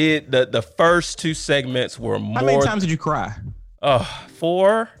 Thoughts. The first 2 segments were more. How many times did you cry?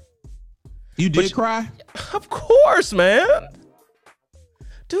 4. You did cry? Of course, man.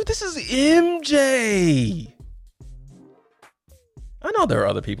 Dude, this is MJ. I know there are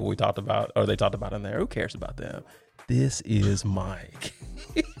other people we talked about, or they talked about in there. Who cares about them? This is Mike.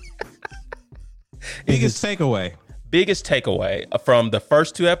 Biggest takeaway from the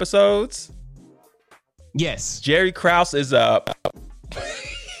first 2 episodes? Yes. Jerry Krause is a...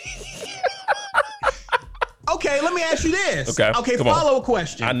 Okay, let me ask you this. Okay, follow-up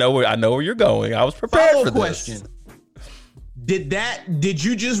question. I know where you're going. I was prepared for this. Question. Did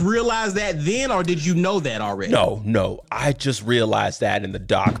you just realize that then, or did you know that already? No. I just realized that in the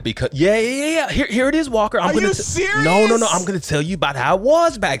doc because yeah. Here it is, Walker. Are you serious? No. I'm going to tell you about how it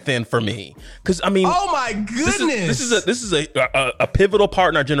was back then for me. Because I mean, oh my goodness, this is a pivotal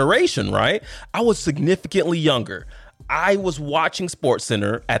part in our generation, right? I was significantly younger. I was watching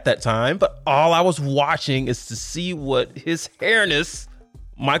SportsCenter at that time, but all I was watching is to see what his airness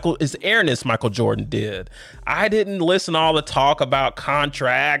Michael Jordan did. I didn't listen to all the talk about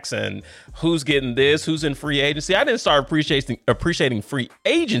contracts and who's getting this, who's in free agency. I didn't start appreciating free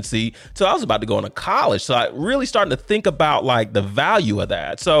agency till I was about to go into college. So I really started to think about like the value of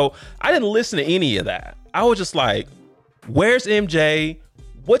that. So I didn't listen to any of that. I was just like, where's MJ?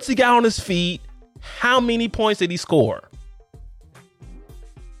 What's he got on his feet? How many points did he score?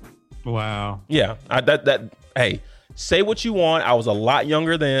 Wow. Yeah. Hey, say what you want. I was a lot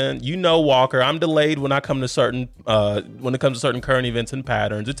younger then. You know, Walker, I'm delayed when it comes to certain current events and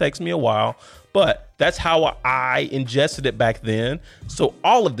patterns. It takes me a while, but that's how I ingested it back then. So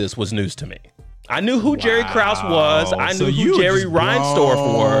all of this was news to me. I knew who Jerry Krause was. I knew who Jerry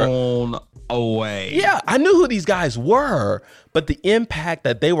Reinsdorf were. Away. Yeah, I knew who these guys were, but the impact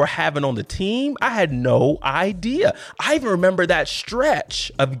that they were having on the team, I had no idea. I even remember that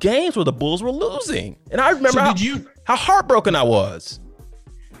stretch of games where the Bulls were losing, and I remember how heartbroken I was.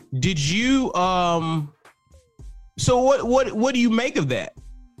 Did you? So what do you make of that?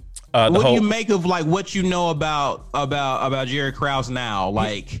 What do you make of like what you know about Jerry Krause now?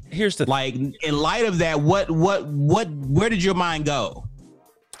 Like, here's the like in light of that, where did your mind go?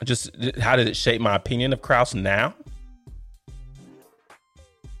 Just how did it shape my opinion of Krause now?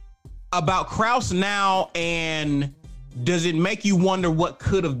 About Krause now, and does it make you wonder what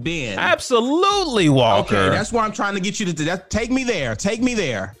could have been? Absolutely, Walker. Okay, that's where I'm trying to get you to. Take me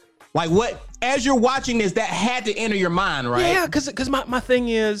there. Like what? As you're watching this, that had to enter your mind, right? Yeah, because my thing,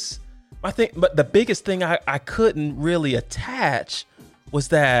 but the biggest thing I couldn't really attach was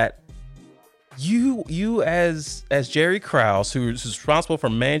that you as Jerry Krause, who's responsible for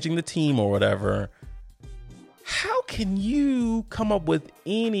managing the team or whatever, how can you come up with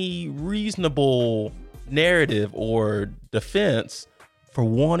any reasonable narrative or defense for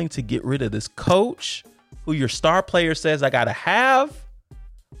wanting to get rid of this coach who your star player says I gotta have,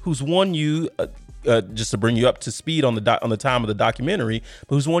 who's won you just to bring you up to speed on the time of the documentary,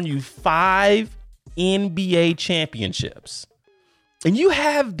 but who's won you 5 NBA championships? And you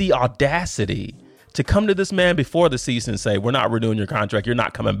have the audacity to come to this man before the season and say, we're not renewing your contract. You're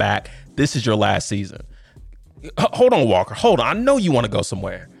not coming back. This is your last season. Hold on, Walker. Hold on. I know you want to go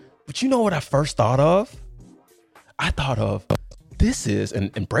somewhere. But you know what I first thought of? I thought of, this is,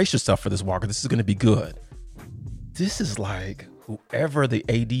 and brace yourself for this, Walker. This is going to be good. This is like whoever the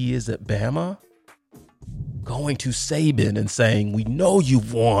AD is at Bama going to Saban and saying, we know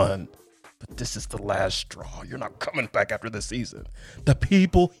you've won, but this is the last straw. You're not coming back after this season. The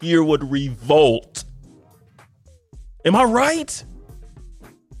people here would revolt. Am I right?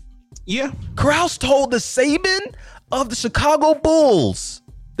 Yeah. Krause told the Saban of the Chicago Bulls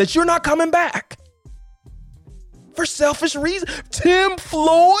that you're not coming back for selfish reasons. Tim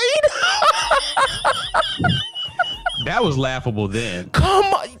Floyd? That was laughable then. Come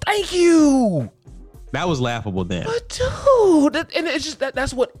on. Thank you. That was laughable then. But dude, and it's just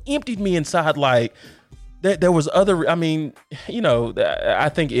that's what emptied me inside. Like there was other, I mean, you know, I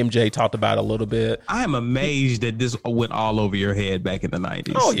think MJ talked about it a little bit. I am amazed that this went all over your head back in the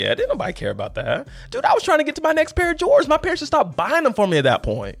 90s. Oh yeah, didn't nobody care about that. Dude, I was trying to get to my next pair of Jordans. My parents just stopped buying them for me at that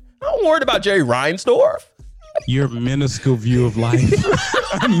point. I don't worried about Jerry Reinsdorf. Your minuscule view of life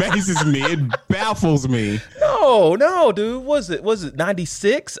amazes me. It baffles me. No, dude. Was it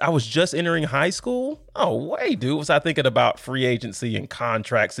 96? I was just entering high school. Oh, wait, dude. Was I thinking about free agency and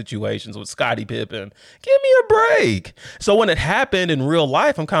contract situations with Scottie Pippen? Give me a break. So when it happened in real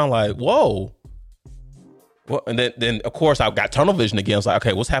life, I'm kind of like, whoa. Well, and then of course I got tunnel vision again. I was like,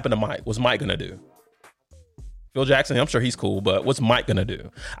 okay, what's happened to Mike? What's Mike gonna do? Phil Jackson, I'm sure he's cool, but what's Mike gonna do?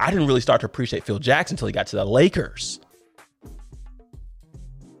 I didn't really start to appreciate Phil Jackson until he got to the Lakers.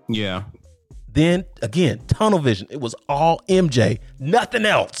 Yeah. Then again, tunnel vision. It was all MJ, nothing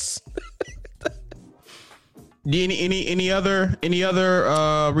else. Any other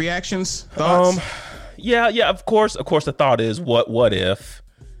reactions? Thoughts? Yeah. Of course. The thought is, what if?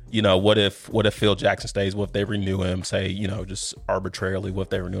 What if Phil Jackson stays? What if they renew him, say, just arbitrarily, what if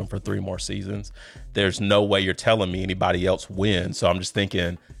they renew him for 3 more seasons? There's no way you're telling me anybody else wins. So I'm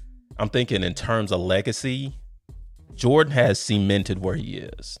thinking in terms of legacy, Jordan has cemented where he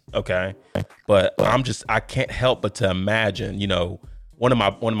is. Okay. But I can't help but to imagine, one of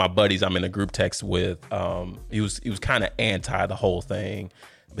my buddies I'm in a group text with, he was kind of anti the whole thing,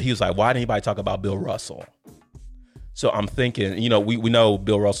 but he was like, why didn't anybody talk about Bill Russell? So I'm thinking, we know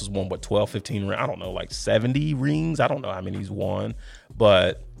Bill Russell's won, 12, 15, I don't know, like 70 rings. I don't know how many he's won.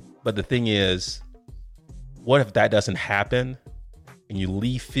 But the thing is, what if that doesn't happen and you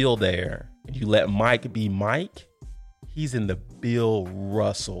leave Phil there and you let Mike be Mike? He's in the Bill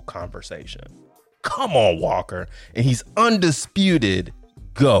Russell conversation. Come on, Walker. And he's undisputed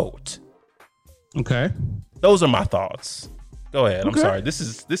GOAT. Okay. Those are my thoughts. Go ahead. Okay. I'm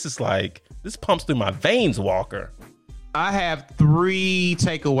sorry. This pumps through my veins, Walker. I have 3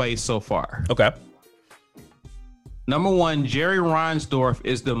 takeaways so far. Okay. Number 1, Jerry Reinsdorf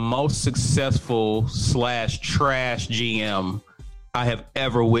is the most successful / trash GM I have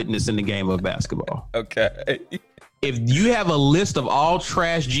ever witnessed in the game of basketball. Okay. If you have a list of all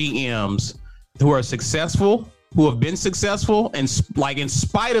trash GMs who are successful, who have been successful, and in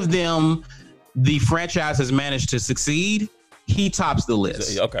spite of them, the franchise has managed to succeed, he tops the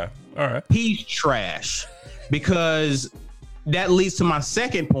list. Okay. All right. He's trash. Because that leads to my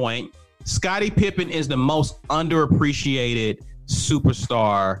second point. Scottie Pippen is the most underappreciated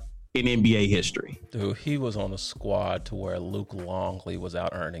superstar in NBA history. Dude, he was on a squad to where Luke Longley was out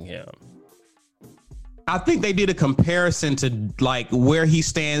earning him. I think they did a comparison to where he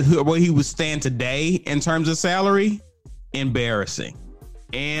stands, where he would stand today in terms of salary. Embarrassing.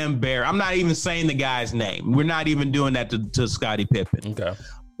 I'm not even saying the guy's name. We're not even doing that to Scottie Pippen. Okay.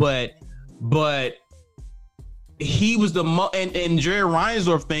 But he was and Jerry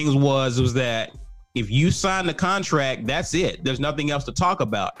Reinsdorf things was that if you sign the contract, that's it. There's nothing else to talk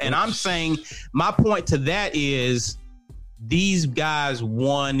about. And I'm saying my point to that is these guys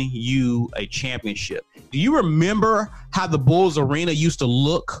won you a championship. Do you remember how the Bulls arena used to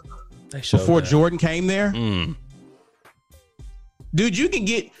look before Jordan came there? Dude, you can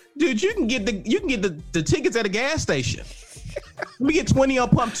get the tickets at a gas station. We get 20 on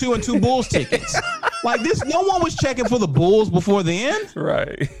pump 2 and 2 Bulls tickets. No one was checking for the Bulls before then.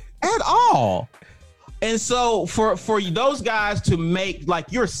 Right. At all. And so for those guys to make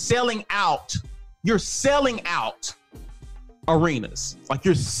you're selling out arenas.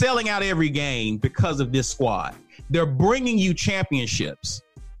 You're selling out every game because of this squad. They're bringing you championships.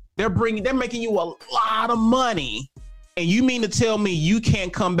 They're making you a lot of money. And you mean to tell me you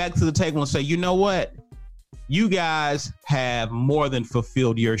can't come back to the table and say, you know what? You guys have more than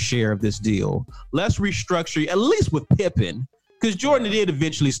fulfilled your share of this deal. Let's restructure, at least with Pippen, because Jordan did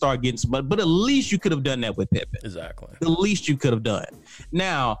eventually start getting some money, but at least you could have done that with Pippen. Exactly. The least you could have done.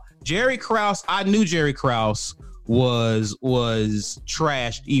 Now, Jerry Krause, I knew Jerry Krause was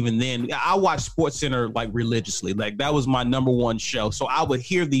trashed even then. I watched SportsCenter religiously. That was my number 1 show. So I would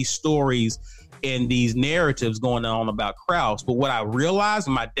hear these stories and these narratives going on about Krause. But what I realized,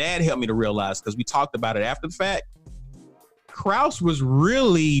 and my dad helped me to realize because we talked about it after the fact, Krause was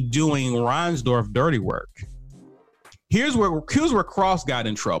really doing Reinsdorf dirty work. Here's where Krause got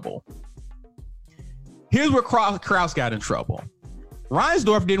in trouble. Krause got in trouble.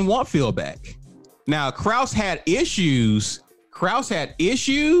 Reinsdorf didn't want Phil back. Now, Krause had issues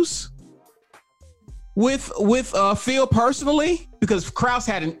with Phil personally because Krause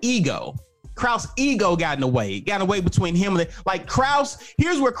had an ego. Krause' ego got in the way between him and Krause.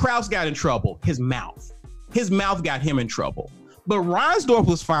 Here's where Krause got in trouble. His mouth got him in trouble. But Reinsdorf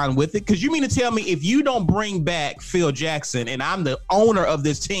was fine with it because you mean to tell me if you don't bring back Phil Jackson and I'm the owner of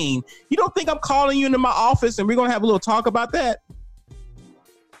this team, you don't think I'm calling you into my office and we're going to have a little talk about that?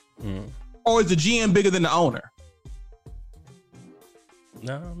 Or is the GM bigger than the owner?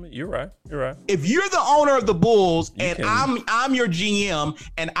 No, you're right. You're right. If you're the owner of the Bulls and can- I'm your GM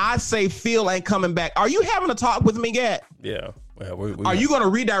and I say Phil ain't coming back, are you having a talk with me yet? Yeah. Are you going to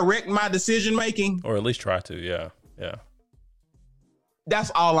redirect my decision making? Or at least try to, yeah.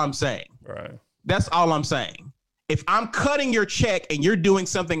 That's all I'm saying. Right. That's all I'm saying. If I'm cutting your check and you're doing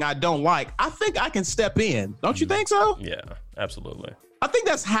something I don't like, I think I can step in. Don't you think so? Yeah, absolutely. I think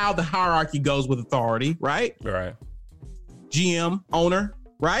that's how the hierarchy goes with authority, right? Right. GM, owner,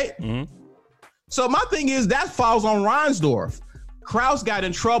 right? Mm-hmm. So my thing is that falls on Reinsdorf. Krause got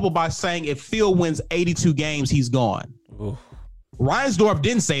in trouble by saying if Phil wins 82 games, he's gone. Oof. Reinsdorf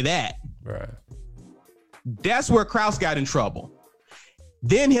didn't say that. Right. That's where Krause got in trouble.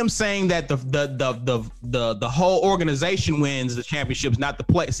 Then him saying that the whole organization wins the championships, not the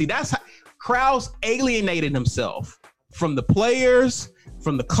play. See, that's how Krause alienated himself from the players,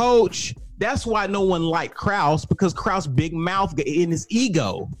 from the coach. That's why no one liked Krause, because Krause big mouth in his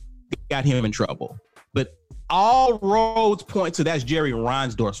ego got him in trouble. But all roads point to that's Jerry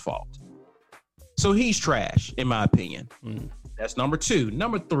Reinsdorf's fault. So he's trash, in my opinion. That's number 2.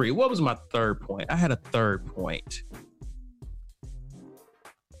 Number 3, what was my third point? I had a third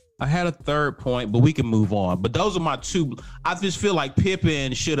point, but we can move on. But those are my 2. I just feel like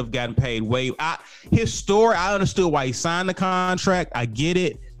Pippen should have gotten paid way. His story, I understood why he signed the contract. I get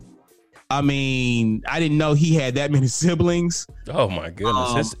it. I mean, I didn't know he had that many siblings. Oh my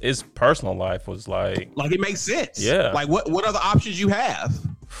goodness, his personal life was like it makes sense. Yeah. Like what other options you have?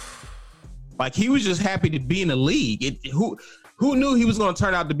 Like he was just happy to be in the league. Who knew he was going to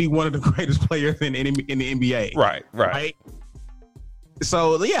turn out to be one of the greatest players in the NBA? Right.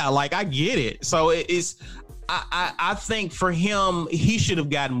 So yeah, like I get it. So I think for him, he should have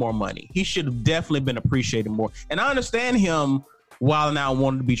gotten more money. He should have definitely been appreciated more. And I understand him while now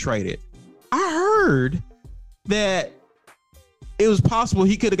wanting to be traded. I heard that it was possible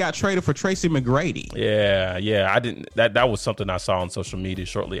he could have got traded for Tracy McGrady. Yeah. I didn't. That was something I saw on social media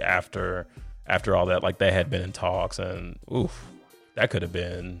shortly after all that. Like they had been in talks, and that could have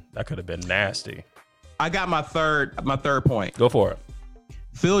been nasty. I got my third point. Go for it.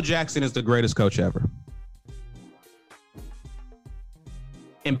 Phil Jackson is the greatest coach ever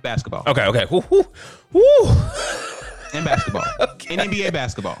in basketball. Okay. Woo. In basketball. Okay. In NBA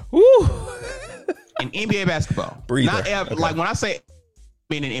basketball. Woo. In NBA basketball. Breather. Not ever, Okay. like when I say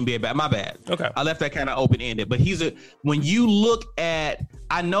in NBA, my bad. Okay. I left that kind of open-ended. But when you look at,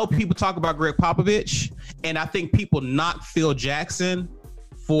 I know people talk about Greg Popovich, and I think people knock Phil Jackson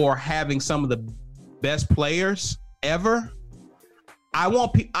for having some of the best players ever.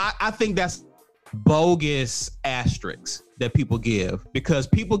 I think that's bogus asterisks that people give, because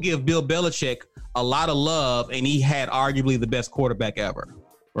people give Bill Belichick a lot of love, and he had arguably the best quarterback ever,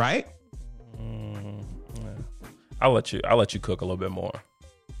 right? I'll let you cook a little bit more.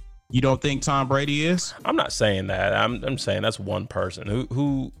 You don't think Tom Brady is? I'm not saying that. I'm saying that's one person.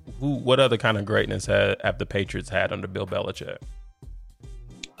 Who what other kind of greatness have the Patriots had under Bill Belichick?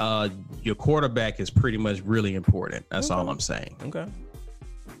 Your quarterback is pretty much really important. That's all I'm saying. Okay.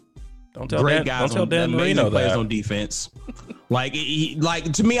 Don't tell Great Dan, guys, don't tell Dan amazing Marino players that. on defense. like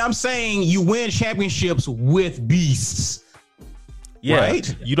to me, I'm saying you win championships with beasts. Yeah,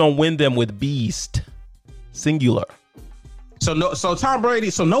 right? You don't win them with beast, singular. So Tom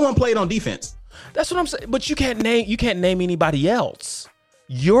Brady. So no one played on defense. That's what I'm saying. But you can't name anybody else.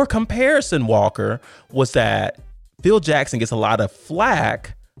 Your comparison, Walker, was that Phil Jackson gets a lot of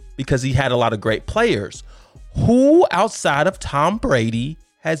flack because he had a lot of great players. Who outside of Tom Brady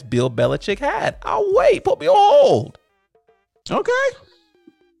has Bill Belichick had? I'll wait. Put me on hold. Okay.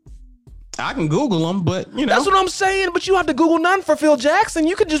 I can Google them, but That's what I'm saying. But you don't have to Google none for Phil Jackson.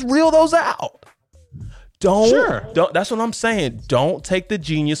 You could just reel those out. Don't. That's what I'm saying. Don't take the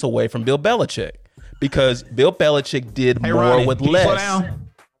genius away from Bill Belichick, because Bill Belichick did more Ronnie, with can you less. slow down?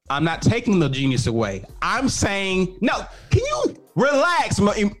 I'm not taking the genius away. I'm saying, no, can you relax?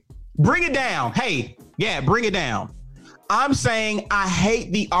 Bring it down. Hey, yeah, bring it down. I'm saying I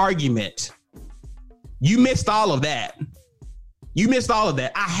hate the argument. You missed all of that.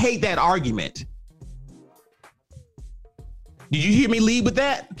 I hate that argument. Did you hear me lead with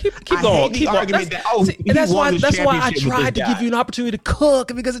that? Keep going. Keep going. That's why I tried to give you an opportunity to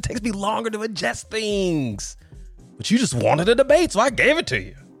cook, because it takes me longer to adjust things. But you just wanted a debate, so I gave it to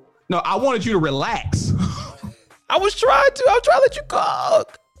you. No, I wanted you to relax. I was trying to let you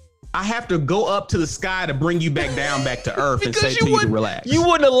cook. I have to go up to the sky to bring you back down, back to earth, and say to you to relax. You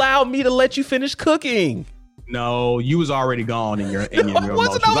wouldn't allow me to let you finish cooking. No, you was already gone in your I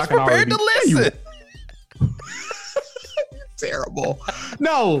wasn't. I was prepared to listen. Terrible.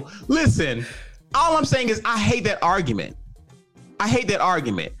 No, listen. All I'm saying is I hate that argument. I hate that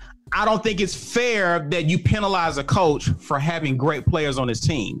argument. I don't think it's fair that you penalize a coach for having great players on his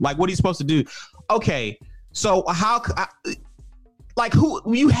team. Like, what are you supposed to do? Okay, so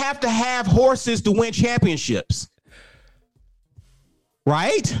who you have to have horses to win championships,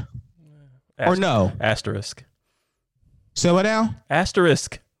 right? Or no? Asterisk. Say what now?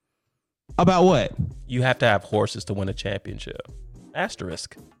 Asterisk. About what? You have to have horses to win a championship.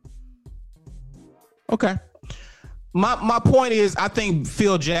 Asterisk. Okay. My point is, I think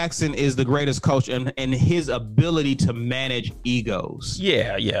Phil Jackson is the greatest coach, and his ability to manage egos.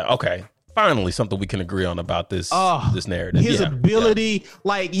 Yeah. Okay. Finally, something we can agree on about this narrative. His ability,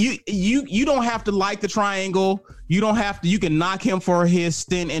 like you don't have to like the triangle. You don't have to. You can knock him for his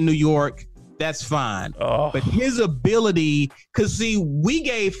stint in New York. That's fine. But his ability, because see, we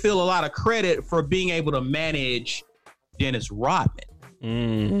gave Phil a lot of credit for being able to manage Dennis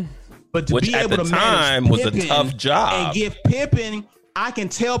Rodman. But to be able to manage Pippen was a tough job. And give Pippen, I can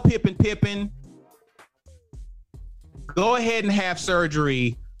tell Pippen, go ahead and have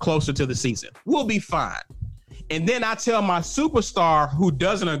surgery closer to the season. We'll be fine. And then I tell my superstar who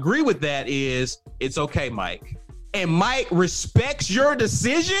doesn't agree with that is, it's okay, Mike. And Mike respects your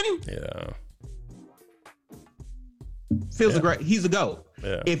decision. Yeah. Feels great. He's a GOAT.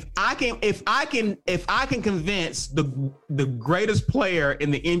 Yeah. If I can convince the greatest player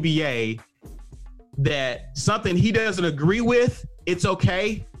in the NBA that something he doesn't agree with, it's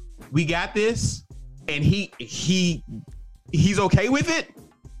okay. We got this, and he's okay with it.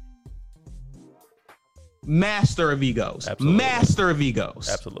 Master of egos. Absolutely. Master of egos.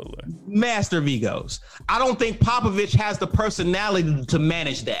 Absolutely. Master of egos. I don't think Popovich has the personality to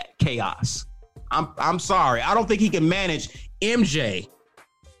manage that chaos. I'm sorry. I don't think he can manage MJ,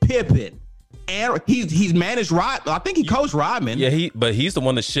 Pippen, and he's managed Rod. I think he coached Rodman. Yeah, but he's the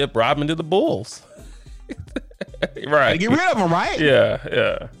one that shipped Rodman to the Bulls. Right. Get rid of him, right?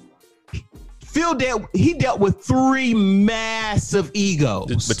 Yeah. Phil dealt with three massive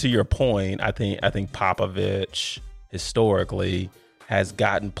egos. But to your point, I think Popovich historically has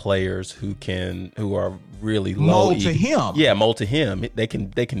gotten players who are really low mold to him. Yeah, mold to him. They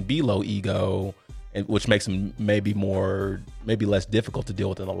can be low ego, which makes them maybe less difficult to deal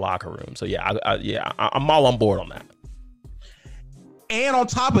with in the locker room. So I'm all on board on that. And on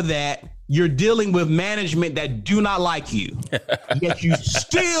top of that, you're dealing with management that do not like you, yet you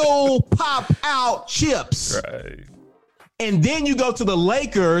still pop out chips. Right. And then you go to the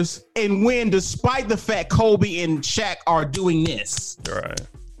Lakers and win despite the fact Kobe and Shaq are doing this. Right.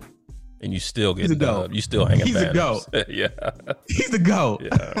 And you still get dubbed. You still hanging banners. He's a GOAT. Yeah. He's the GOAT.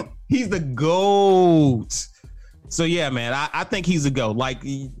 Yeah. He's the GOAT. So, yeah, man, I think he's a GOAT. Like,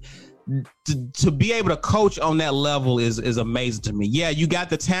 to be able to coach on that level is amazing to me. Yeah, you got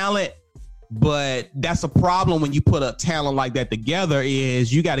the talent, but that's a problem when you put a talent like that together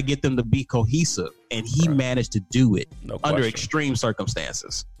is you got to get them to be cohesive. And he managed to do it under extreme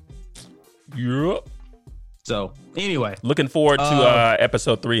circumstances. Yep. So, anyway. Looking forward to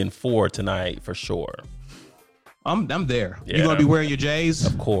episode 3 and 4 tonight for sure. I'm there. Yeah. You gonna be wearing your J's?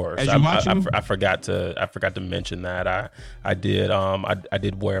 Of course. As you watching? I forgot to mention that. I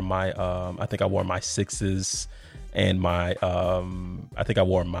did wear my I think I wore my 6s and my I think I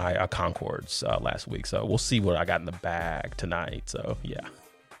wore my Concords last week. So we'll see what I got in the bag tonight. So yeah.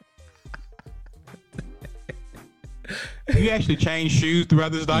 You actually changed shoes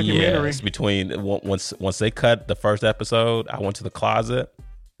throughout this documentary? Yes, once they cut the first episode, I went to the closet,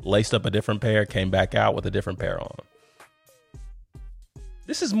 laced up a different pair, came back out with a different pair on.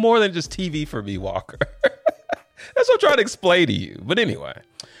 This is more than just TV for me, Walker. That's what I'm trying to explain to you. But anyway,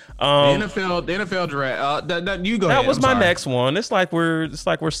 the NFL draft. You go. That ahead. was my next one. It's like we're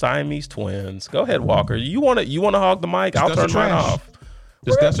Siamese twins. Go ahead, Walker. You want to hog the mic? I'll turn mine off.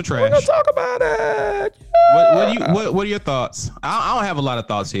 Discuss the trash. We're gonna talk about it. Yeah. What are your thoughts? I don't have a lot of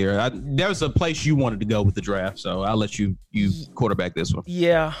thoughts here. There's a place you wanted to go with the draft, so I'll let you quarterback this one.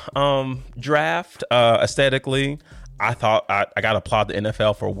 Yeah. Draft aesthetically, I thought I got to applaud the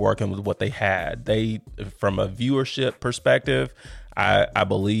NFL for working with what they had. They, from a viewership perspective, I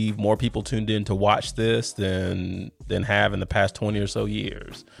believe more people tuned in to watch this than have in the past 20 or so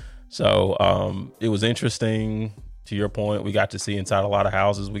years. So it was interesting. To your point, we got to see inside a lot of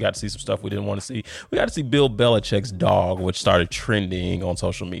houses. We got to see some stuff we didn't want to see. We got to see Bill Belichick's dog, which started trending on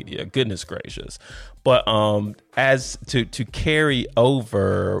social media. Goodness gracious. But as to carry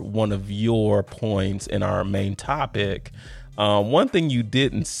over one of your points in our main topic, one thing you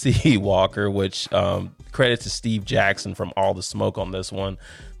didn't see, Walker, which credit to Steve Jackson from All the Smoke on this one,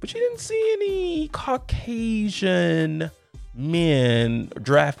 but you didn't see any Caucasian men,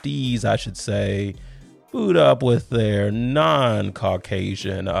 draftees, I should say, boot up with their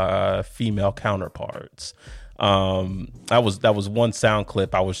non-Caucasian female counterparts. That was one sound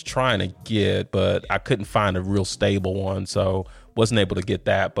clip I was trying to get, but I couldn't find a real stable one, so wasn't able to get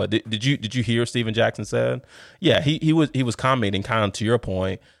that. But did you hear Steven Jackson said? Yeah, he was commenting kind of to your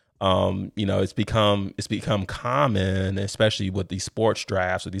point. It's become common, especially with these sports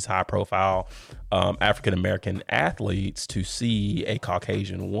drafts with these high profile African American athletes, to see a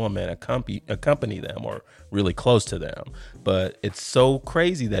Caucasian woman accompany them or really close to them. But it's so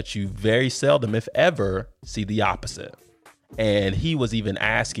crazy that you very seldom, if ever, see the opposite. And he was even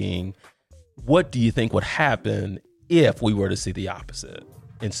asking, what do you think would happen if we were to see the opposite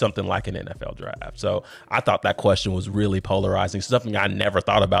in something like an NFL draft? So I thought that question was really polarizing, something I never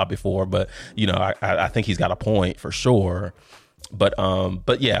thought about before, but I think he's got a point for sure. But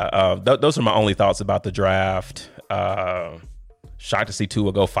yeah, those are my only thoughts about the draft. Shocked to see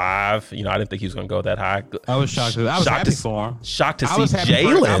Tua go 5. I didn't think he was going to go that high. I was shocked. I was happy for him. Shocked to see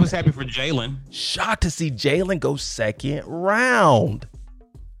Jalen. I was happy for Jalen. Shocked to see Jalen go 2nd round.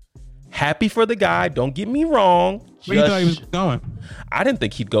 Happy for the guy. Don't get me wrong. Where you thought he was going? I didn't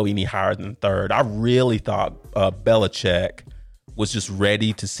think he'd go any higher than 3rd. I really thought Belichick was just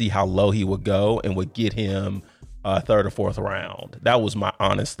ready to see how low he would go and would get him 3rd or 4th round. That was my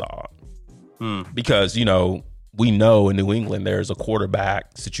honest thought. Because, we know in New England there's a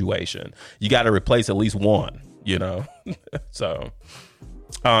quarterback situation. You got to replace at least one, So,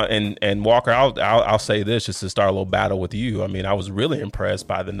 and Walker, I'll say this just to start a little battle with you. I mean, I was really impressed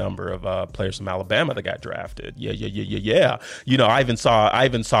by the number of players from Alabama that got drafted. Yeah. I even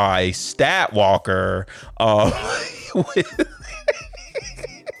saw a stat, Walker,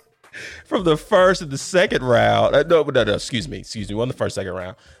 from the 1st and the 2nd round. No, excuse me. On the 1st, 2nd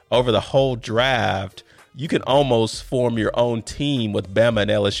round, over the whole draft, you can almost form your own team with Bama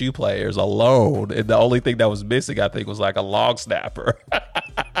and LSU players alone. And the only thing that was missing, I think, was like a long snapper.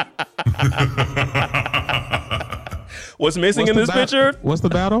 What's missing in this picture? What's the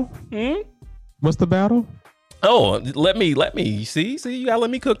battle? What's the battle? Oh, let me see. You gotta let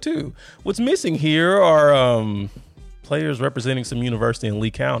me cook too. What's missing here are players representing some university in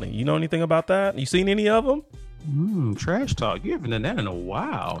Lee County. You know anything about that? You seen any of them? Trash talk. You haven't done that in a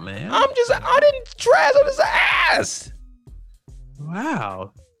while, man. I didn't trash on his ass.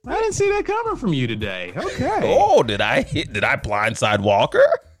 Wow. I didn't see that coming from you today. Okay. Oh, did I blindside Walker?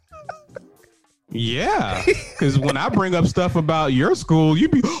 Yeah. Because when I bring up stuff about your school, you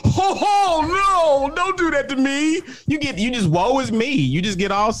be, oh no, don't do that to me. You just woe is me. You just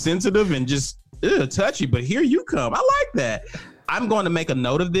get all sensitive and just touchy. But here you come. I like that. I'm going to make a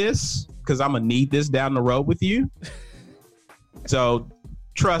note of this, because I'm going to need this down the road with you. So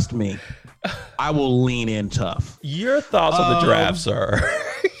trust me, I will lean in tough. Your thoughts on the draft, sir?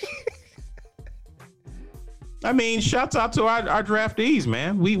 I mean, shouts out to our draftees,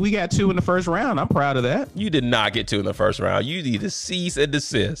 man. We got 2 in the 1st round. I'm proud of that. You did not get 2 in the 1st round. You need to cease and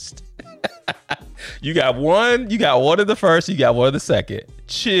desist. You got one in the 1st. You got one in the 2nd.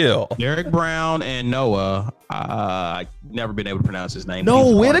 Chill. Derek Brown and Noah. I never been able to pronounce his name.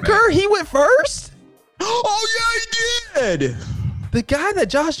 No, Whitaker. He went 1st. Oh yeah, he did. The guy that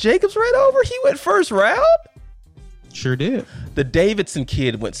Josh Jacobs ran over. He went 1st round. Sure did. The Davidson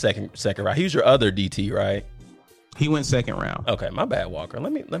kid went second round. He was your other DT, right? He went 2nd round. Okay, my bad, Walker.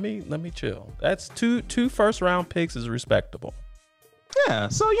 Let me chill. That's two 1st round picks is respectable. Yeah,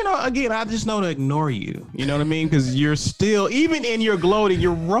 so again, I just know to ignore you. You know what I mean? Because you're still, even in your gloating,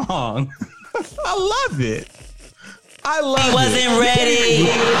 you're wrong. I love it. He wasn't ready.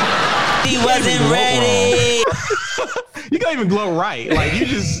 He wasn't ready. You can't even gloat right. Like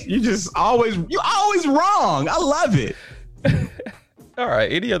you're always wrong. I love it. All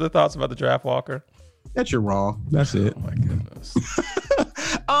right. Any other thoughts about the draft, Walker? That you're wrong. That's it. Oh my goodness.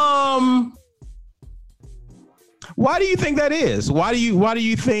 Why do you think that is? Why do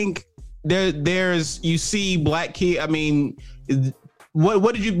you think there's you see black kid? I mean,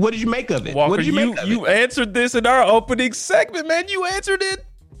 what did you make of it? Walker, what did you make of you it? answered this in our opening segment, man. You answered it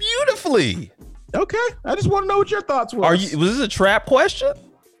beautifully. Okay, I just want to know what your thoughts were. Was this a trap question?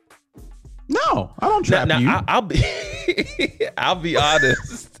 No, I don't trap you. I'll be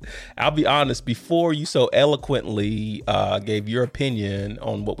honest. I'll be honest. Before you so eloquently gave your opinion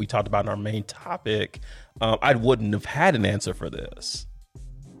on what we talked about in our main topic, I wouldn't have had an answer for this.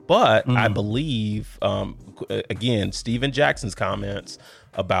 But I believe, again, Steven Jackson's comments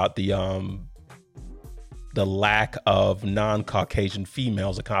about the lack of non-Caucasian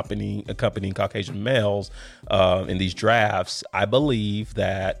females accompanying Caucasian males in these drafts. I believe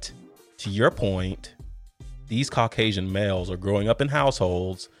that, to your point, these Caucasian males are growing up in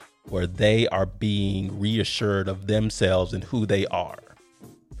households where they are being reassured of themselves and who they are.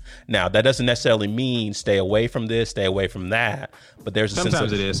 Now, that doesn't necessarily mean stay away from this, stay away from that, but there's a sense of,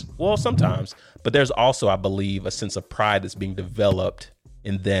 sometimes it is. Well, sometimes, but there's also, I believe, a sense of pride that's being developed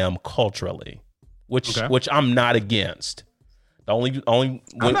in them culturally, which I'm not against. I'm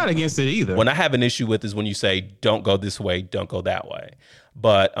not against it either. When I have an issue with is when you say, don't go this way, don't go that way.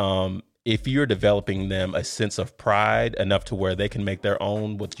 But if you're developing them a sense of pride enough to where they can make their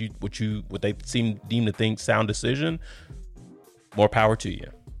own, what they deem to think sound decision, more power to you.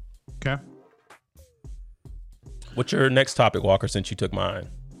 Okay. What's your next topic, Walker, since you took mine?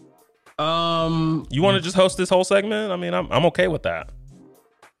 You want to just host this whole segment? I mean, I'm okay with that.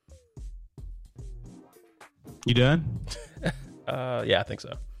 You done? Yeah, I think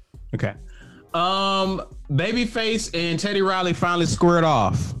so. Okay. Babyface and Teddy Riley finally squared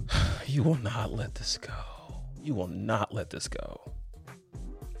off. You will not let this go. You will not let this go.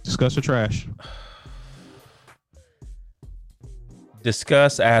 Discuss or trash?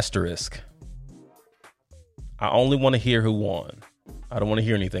 Discuss asterisk. I only want to hear who won. I don't want to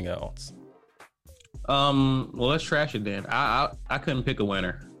hear anything else. Well, let's trash it then. I couldn't pick a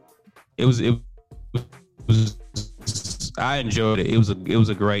winner. It was I enjoyed it. It was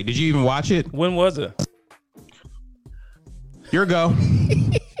a great. Did you even watch it? When was it? Your go.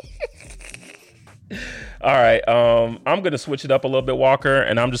 All right. I'm gonna switch it up a little bit, Walker,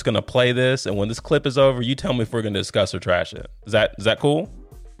 and I'm just gonna play this. And when this clip is over, you tell me if we're gonna discuss or trash it. Is that cool?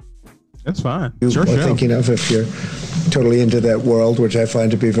 That's fine. You are thinking of if you're totally into that world, which I find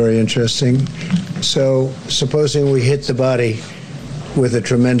to be very interesting. So, supposing we hit the body with a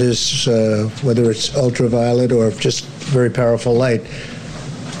tremendous, whether it's ultraviolet or just very powerful light,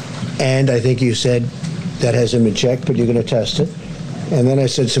 and I think you said that has him in check, but you're going to test it. And then I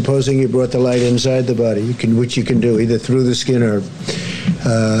said, supposing you brought the light inside the body, which you can do either through the skin or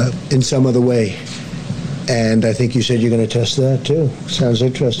in some other way. And I think you said you're going to test that too. Sounds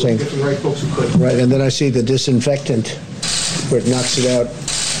interesting. Get the right folks who could. Right, and then I see the disinfectant where it knocks it out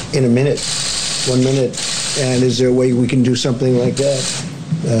in a minute, 1 minute. And is there a way we can do something like that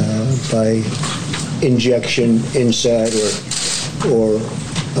by injection inside or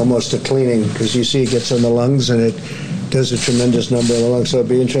almost a cleaning? Because you see it gets on the lungs and it does a tremendous number of the lungs. So it'd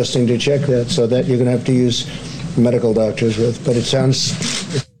be interesting to check that. So that you're going to have to use medical doctors with. But it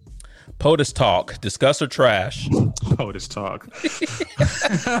sounds... POTUS talk. Discuss or trash? POTUS talk.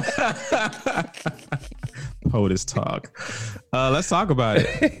 POTUS talk. Let's talk about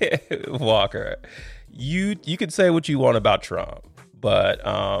it. Walker, you can say what you want about Trump, but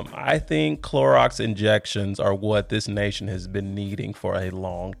I think Clorox injections are what this nation has been needing for a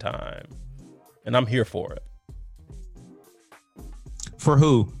long time. And I'm here for it. For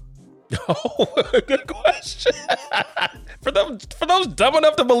who? Oh, good question. For those dumb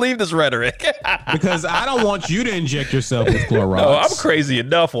enough to believe this rhetoric. Because I don't want you to inject yourself with Clorox. No, I'm crazy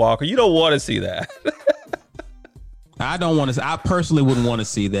enough, Walker. You don't want to see that. I don't want to. I personally wouldn't want to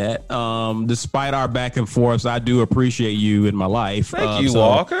see that. Despite our back and forths, I do appreciate you in my life. Thank you,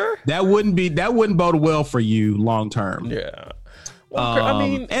 Walker. That wouldn't bode well for you long term. Yeah. Walker, I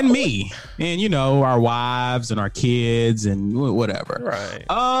mean, and me, and our wives and our kids and whatever. Right.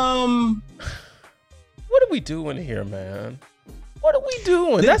 What are we doing here, man? What are we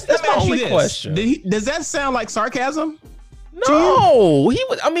doing? That's my only question. Does that sound like sarcasm? No, he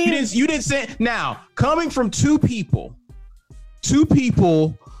was. I mean, you didn't say. Now, coming from two people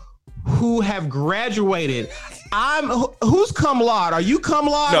who have graduated. Who's cum laude? Are you cum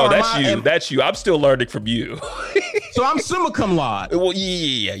laude? No, that's you. That's you. I'm still learning from you. So I'm summa cum laude. Well,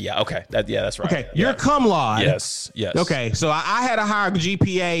 yeah. Okay, that's right. Okay, you're cum laude. Yes. Okay, so I had a higher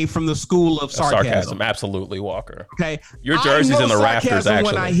GPA from the school of sarcasm. Absolutely, Walker. Okay, your jersey's in the rafters.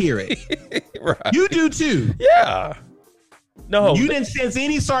 Actually, when I hear it, right. You do too. Yeah. No, you didn't sense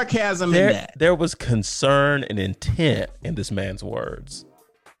any sarcasm in that. There was concern and intent in this man's words.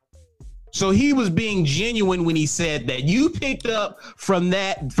 So he was being genuine when he said that. You picked up from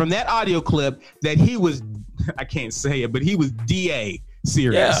that audio clip that he was, I can't say it, but he was DA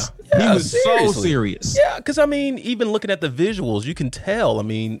serious. Yeah, he was seriously. so serious. Yeah, because I mean, even looking at the visuals, you can tell. I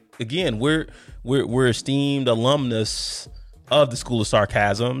mean, again, we're esteemed alumnus of the School of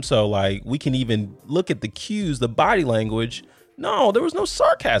Sarcasm, so like we can even look at the cues, the body language. No, there was no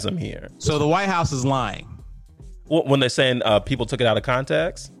sarcasm here. So the White House is lying. When they're saying people took it out of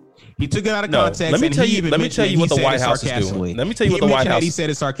context. He took it out of context. Let me tell you what the White House is doing. Let me tell you what the White House. He said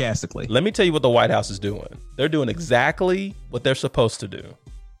it sarcastically. Let me tell you what the White House is doing. They're doing exactly what they're supposed to do.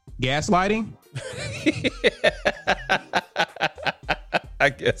 Gaslighting? I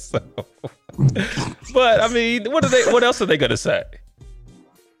guess so. But I mean, what else are they going to say?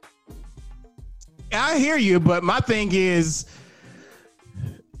 I hear you, but my thing is,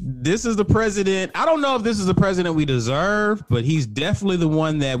 this is the president. I don't know if this is the president we deserve, but he's definitely the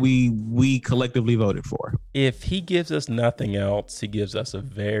one that we collectively voted for. If he gives us nothing else, he gives us a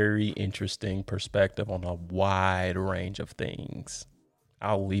very interesting perspective on a wide range of things.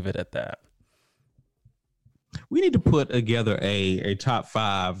 I'll leave it at that. We need to put together a top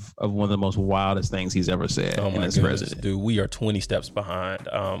 5 of one of the most wildest things he's ever said. Oh my goodness, president. Dude, we are 20 steps behind.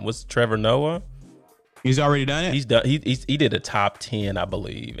 What's Trevor Noah? He's already done it. He's done. He did a top 10, I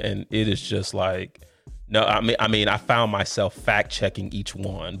believe, and it is just like, no. I mean, I found myself fact checking each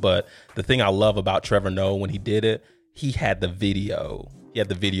one, but the thing I love about Trevor Noah when he did it, he had the video. He had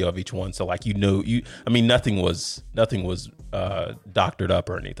the video of each one, so like nothing was doctored up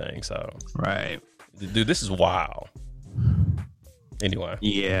or anything. So right, dude, this is wild. Anyway,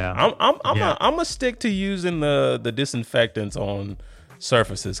 yeah, I'm gonna stick to using the disinfectants on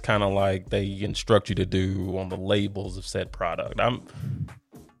surfaces, kind of like they instruct you to do on the labels of said product. I'm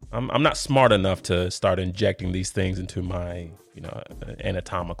not smart enough to start injecting these things into my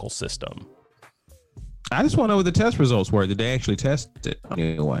anatomical system. I just want to know what the test results were. Did they actually test it on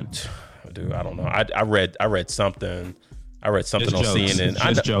anyone? Dude, I don't know. I read something. I read something on CNN.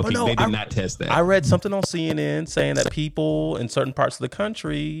 Just joking. They did not test that. I read something on CNN saying that people in certain parts of the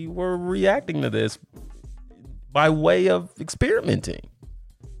country were reacting to this by way of experimenting.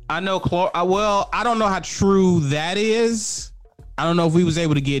 I know. Well, I don't know how true that is. I don't know if we was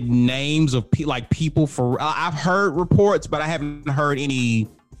able to get names of people for. I've heard reports, but I haven't heard any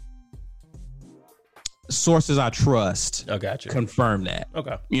sources I trust. Oh, gotcha. Confirm that.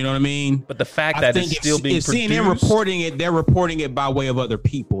 Okay. You know what I mean? But the fact that it's still being produced. CNN reporting it, they're reporting it by way of other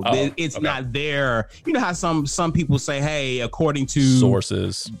people. It's not there. You know how some people say, hey, according to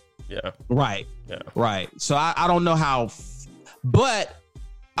sources. Yeah. Right. Yeah. Right. So I don't know how, but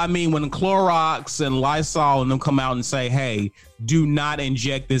I mean, when Clorox and Lysol and them come out and say, hey, do not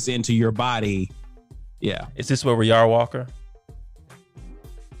inject this into your body. Yeah. Is this where we are, Walker?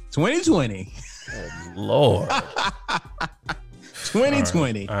 2020. Oh, Lord.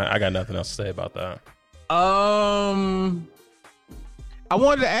 2020. All right. I got nothing else to say about that. I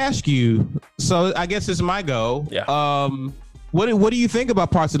wanted to ask you, so I guess it's my go. Yeah. What do you think about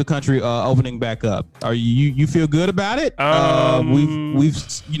parts of the country opening back up? Are you feel good about it? We've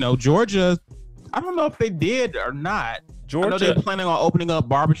Georgia. I don't know if they did or not. Georgia, I know they're planning on opening up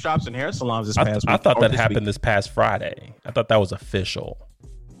barbershops and hair salons this past week. I thought that happened this past Friday. I thought that was official.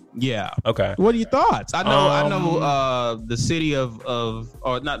 Yeah. Okay. What are your thoughts? I know. The city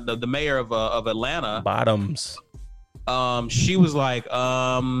the mayor of Atlanta, Bottoms. She was like,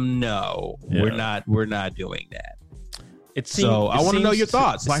 no, we're not doing that. I want to know your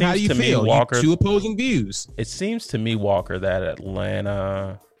thoughts. Like, how do you feel? Walker, two opposing views. It seems to me, Walker, that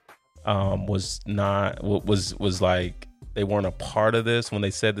Atlanta was like they weren't a part of this when they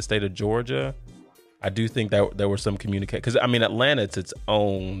said the state of Georgia. I do think that there was some communication because I mean Atlanta, it's its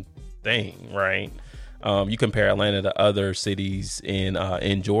own thing, right? You compare Atlanta to other cities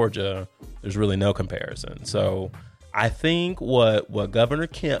in Georgia, there's really no comparison. So I think what Governor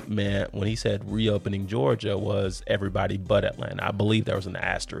Kemp meant when he said reopening Georgia was everybody but Atlanta. I believe there was an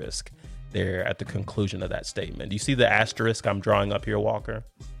asterisk there at the conclusion of that statement. Do you see the asterisk I'm drawing up here, Walker?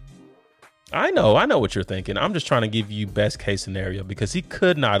 I know what you're thinking. I'm just trying to give you best case scenario because he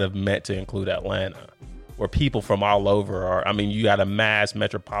could not have meant to include Atlanta, where people from all over are. I mean, you got a mass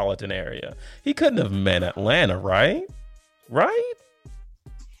metropolitan area. He couldn't have meant Atlanta, right? Right?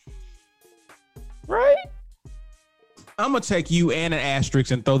 I'm gonna take you and an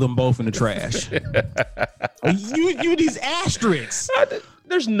asterisk and throw them both in the trash. you these asterisks.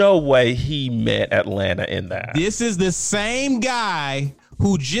 There's no way he meant Atlanta in that. This is the same guy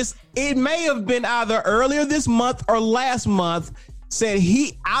who it may have been either earlier this month or last month, said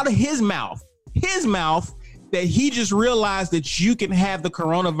he out of his mouth, that he just realized that you can have the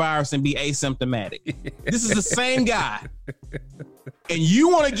coronavirus and be asymptomatic. This is the same guy. And you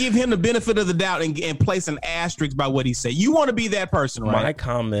want to give him the benefit of the doubt and place an asterisk by what he said. You want to be that person, right? My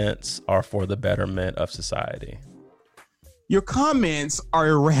comments are for the betterment of society. Your comments are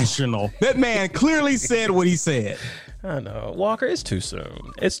irrational. That man clearly said what he said. I know. Walker, it's too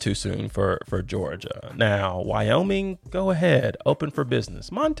soon. It's too soon for Georgia. Now, Wyoming, go ahead. Open for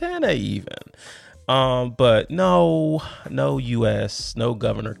business. Montana even. But no U.S., no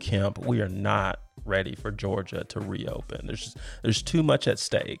Governor Kemp. We are not ready for Georgia to reopen. There's too much at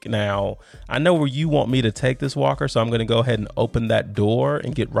stake. Now, I know where you want me to take this, Walker, so I'm going to go ahead and open that door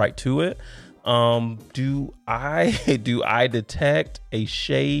and get right to it. Do I detect a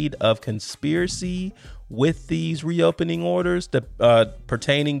shade of conspiracy with these reopening orders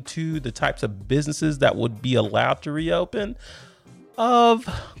pertaining to the types of businesses that would be allowed to reopen? Of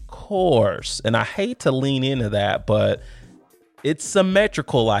course. And I hate to lean into that, but it's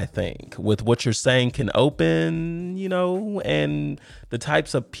symmetrical, I think, with what you're saying can open, and the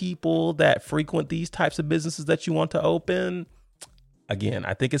types of people that frequent these types of businesses that you want to open. Again,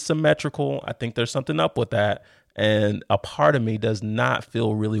 I think it's symmetrical. I think there's something up with that. And a part of me does not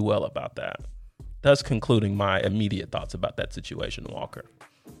feel really well about that. Thus concluding my immediate thoughts about that situation, Walker.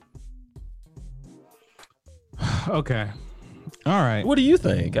 Okay. All right. What do you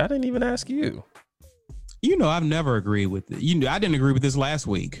think? I didn't even ask you. I've never agreed with it. I didn't agree with this last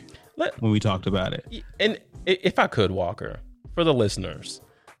week when we talked about it. And if I could, Walker, for the listeners,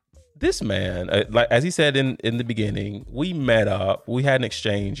 this man, like as he said in the beginning, we met up. We had an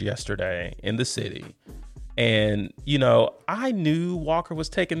exchange yesterday in the city. And, I knew Walker was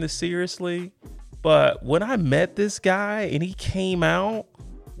taking this seriously. But when I met this guy and he came out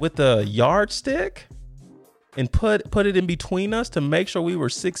with a yardstick and put it in between us to make sure we were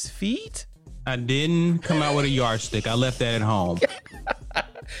 6 feet. I didn't come out with a yardstick. I left that at home.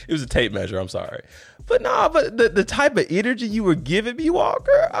 It was a tape measure. I'm sorry. But the type of energy you were giving me,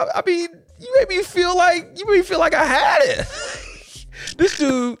 Walker, I mean, you made me feel like I had it.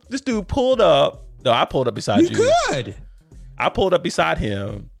 This dude pulled up. No, I pulled up beside you. You could. I pulled up beside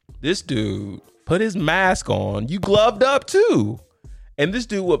him. This dude put his mask on. You gloved up too. And this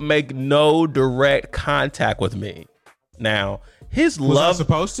dude would make no direct contact with me. Now, his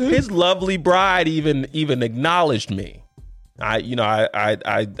lovely bride even acknowledged me.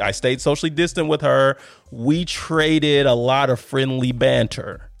 I stayed socially distant with her. We traded a lot of friendly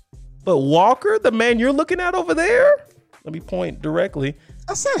banter. But Walker, the man you're looking at over there, let me point directly.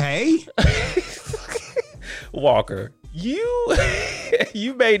 I said, hey. Walker, you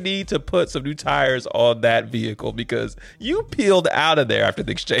may need to put some new tires on that vehicle because you peeled out of there after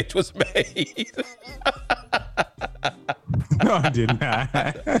the exchange was made. No, I did not.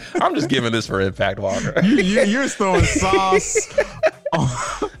 I'm just giving this for impact, Walker. You're throwing sauce.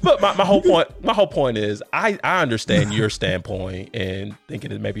 But my whole point is I understand your standpoint and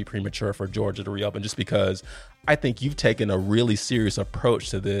thinking it may be premature for Georgia to reopen just because I think you've taken a really serious approach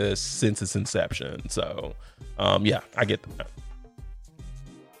to this since its inception. So, yeah, I get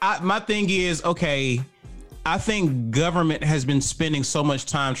that. My thing is, okay, I think government has been spending so much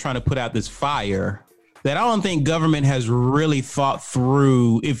time trying to put out this fire that I don't think government has really thought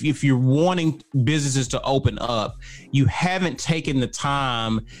through if you're wanting businesses to open up, you haven't taken the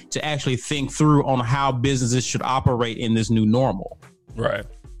time to actually think through on how businesses should operate in this new normal. Right.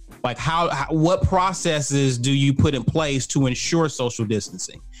 Like what processes do you put in place to ensure social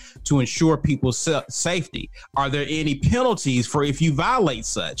distancing, to ensure people's safety? Are there any penalties for if you violate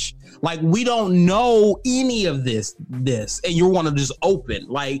such? Like, we don't know any of this, and you want to just open.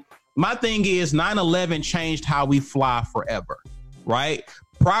 Like, my thing is 9/11 changed how we fly forever, right?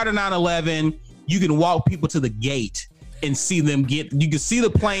 Prior to 9/11, you can walk people to the gate and see them you can see the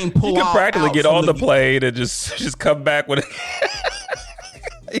plane pull off. You can practically get on the plane and just come back with it.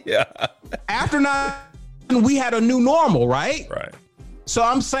 Yeah. After 9, we had a new normal, right? Right. So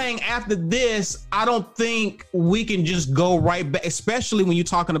I'm saying after this, I don't think we can just go right back, especially when you're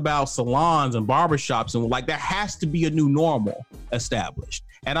talking about salons and barbershops and like, there has to be a new normal established.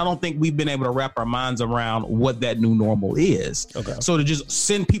 And I don't think we've been able to wrap our minds around what that new normal is. Okay. So to just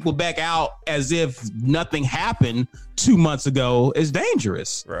send people back out as if nothing happened 2 months ago is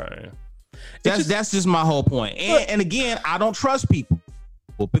dangerous. Right. That's just my whole point. And again, I don't trust people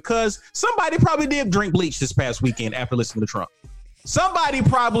because somebody probably did drink bleach this past weekend after listening to Trump. Somebody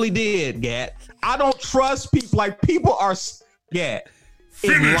probably did, Gat. I don't trust people. Like, people are, Gat,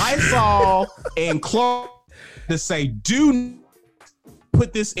 in Lysol and Clorox to say, do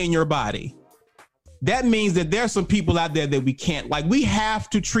put this in your body. That means that there's some people out there that we can't, like, we have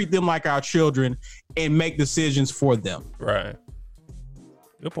to treat them like our children and make decisions for them. Right.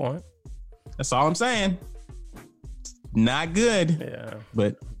 Good point. That's all I'm saying. Not good. Yeah.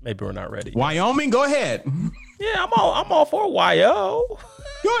 But maybe we're not ready. Wyoming, go ahead. Yeah, I'm all for YO.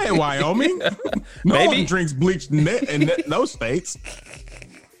 Go ahead, Wyoming. No one drinks bleach in those states.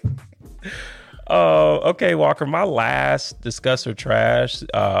 Okay, Walker, my last discuss or trash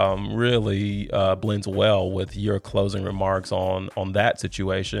really blends well with your closing remarks on that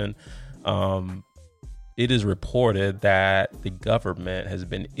situation. It is reported that the government has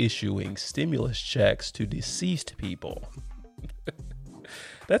been issuing stimulus checks to deceased people.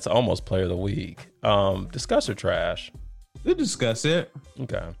 That's almost player of the week. Discuss or trash? We'll discuss it.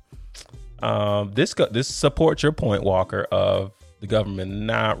 Okay. This supports your point, Walker, of the government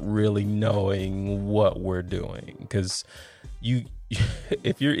not really knowing what we're doing. Because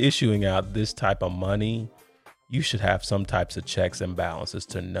if you're issuing out this type of money, you should have some types of checks and balances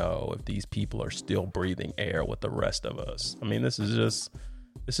to know if these people are still breathing air with the rest of us. I mean, it's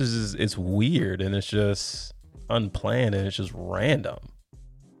weird, and it's just unplanned, and it's just random.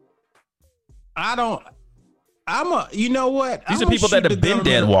 You know what? These are people that have been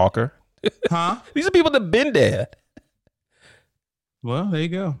dead, Walker. Huh? These are people that have been dead. Well, there you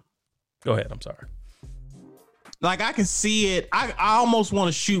go. Go ahead. I'm sorry. Like, I can see it. I almost want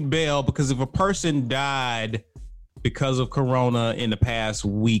to shoot bail, because if a person died because of corona in the past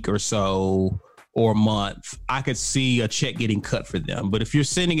week or so or month, I could see a check getting cut for them. But if you're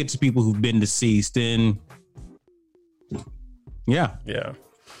sending it to people who've been deceased, then yeah.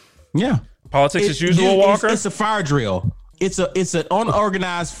 Politics as usual, Walker. It's a fire drill. It's an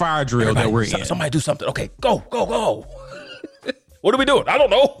unorganized fire drill that we're in. Somebody do something. Okay, go. What are we doing? I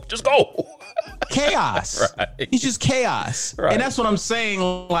don't know. Just go. Chaos. Right. It's just chaos. Right. And that's what I'm saying.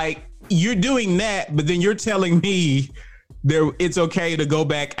 Like, you're doing that, but then you're telling me it's okay to go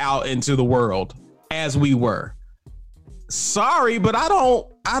back out into the world as we were. Sorry, but I don't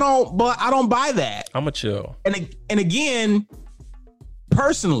buy that. I'm a chill. And again,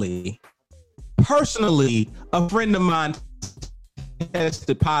 personally, a friend of mine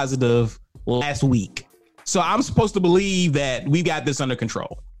tested positive last week. So I'm supposed to believe that we got this under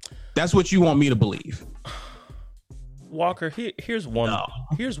control. That's what you want me to believe. Walker, here's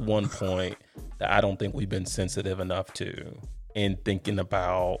one point that I don't think we've been sensitive enough to in thinking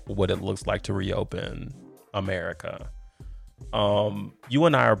about what it looks like to reopen America. You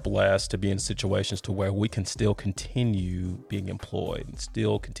and I are blessed to be in situations to where we can still continue being employed and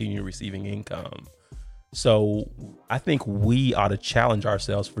still continue receiving income. So I think we ought to challenge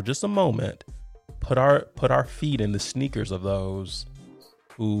ourselves for just a moment, put our feet in the sneakers of those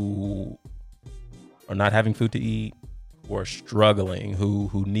who are not having food to eat, who are struggling,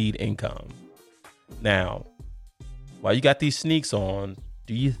 who need income. Now, while you got these sneaks on,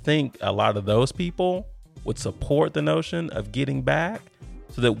 do you think a lot of those people would support the notion of getting back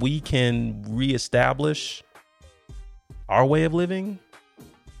so that we can reestablish our way of living?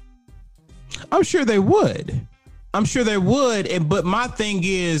 I'm sure they would. But my thing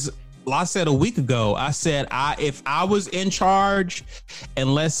is, I said a week ago, I said, if I was in charge,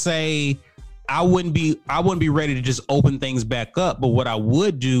 and let's say I wouldn't be ready to just open things back up. But what I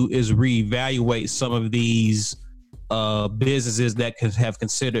would do is reevaluate some of these businesses that could have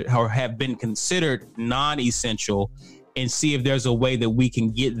considered or have been considered non-essential, and see if there's a way that we can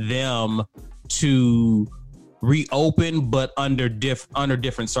get them to reopen, but under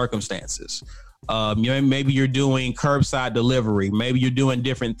different circumstances. Maybe you're doing curbside delivery. Maybe you're doing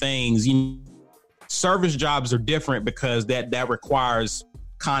different things. Service jobs are different because that requires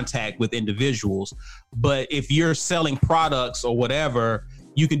contact with individuals. But if you're selling products or whatever,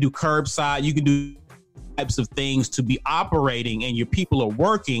 you can do curbside. You can do types of things to be operating, and your people are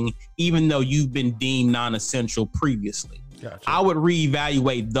working, even though you've been deemed non-essential previously. Gotcha. I would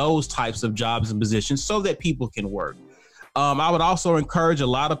reevaluate those types of jobs and positions so that people can work. I would also encourage a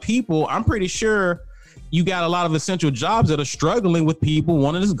lot of people. I'm pretty sure you got a lot of essential jobs that are struggling with people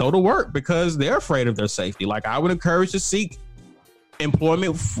wanting to go to work because they're afraid of their safety. Like, I would encourage to seek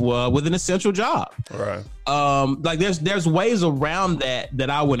employment with an essential job. Right. Like there's ways around that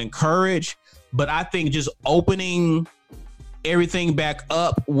I would encourage, but I think just opening everything back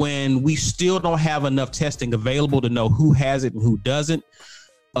up when we still don't have enough testing available to know who has it and who doesn't,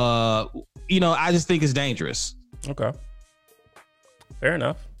 I just think it's dangerous. Okay. Fair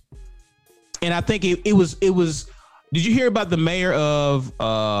enough. And I think it was, did you hear about the mayor of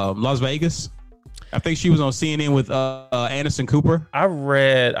Las Vegas? I think she was on CNN with Anderson Cooper. I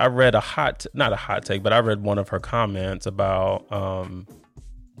read not a hot take, but I read one of her comments about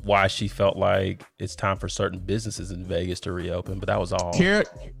why she felt like it's time for certain businesses in Vegas to reopen, but that was all.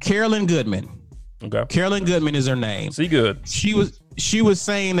 Carolyn Goodman. Okay. Carolyn Goodman is her name. See, good. She was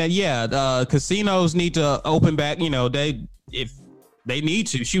saying that, casinos need to open back, if they need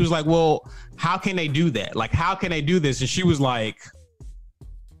to. She was like, well, how can they do that? Like, how can they do this? And she was like,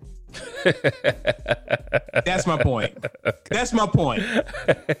 that's my point. That's my point.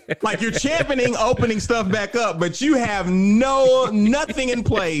 Like, you're championing opening stuff back up, but you have nothing in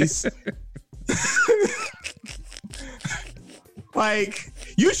place. Like,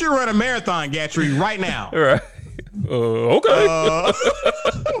 you should run a marathon, Gatrey, right now. All right. Okay.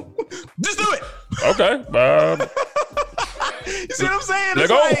 Just do it. Okay. You see what I'm saying?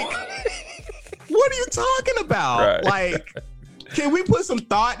 It's like, what are you talking about? Right. Like, can we put some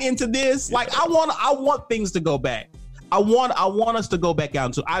thought into this? Like, I want things to go back. I want us to go back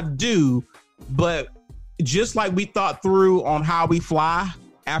out. So I do, but just like we thought through on how we fly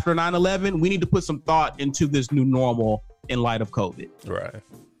after 9/11, we need to put some thought into this new normal in light of COVID. Right.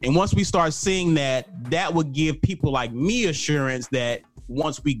 And once we start seeing that would give people like me assurance that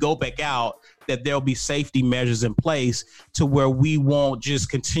once we go back out, that there'll be safety measures in place to where we won't just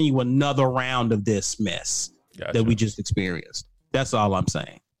continue another round of this mess that we just experienced. That's all I'm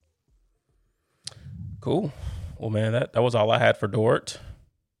saying. Cool. Well, man, that was all I had for Dort.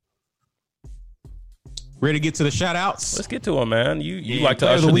 Ready to get to the shout outs? Let's get to them, man. You like to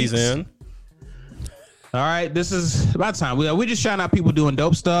usher these in. All right, this is about time. We just shouting out people doing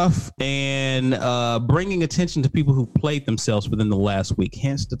dope stuff and bringing attention to people who played themselves within the last week.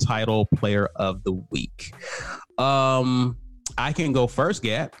 Hence the title, Player of the Week. I can go first,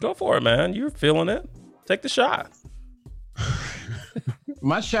 Gat. Go for it, man. You're feeling it. Take the shot.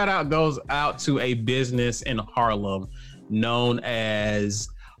 My shout out goes out to a business in Harlem known as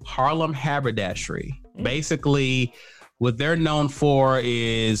Harlem Haberdashery. Basically, what they're known for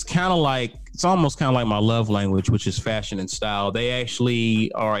is it's almost kind of like my love language, which is fashion and style. They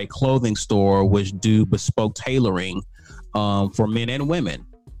actually are a clothing store which do bespoke tailoring for men and women.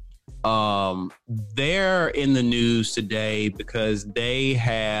 They're in the news today because they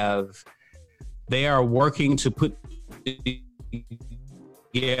are working to put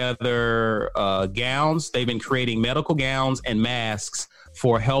together gowns. They've been creating medical gowns and masks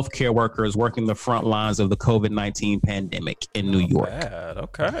for healthcare workers working the front lines of the COVID-19 pandemic in New York. Bad.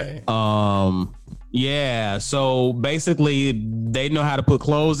 Okay. Yeah. So basically, they know how to put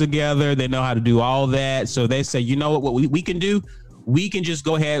clothes together. They know how to do all that. So they say, you know what we can do? We can just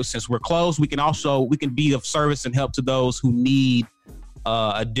go ahead, since we're closed, we can be of service and help to those who need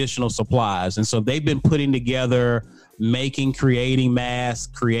additional supplies. And so they've been putting together, creating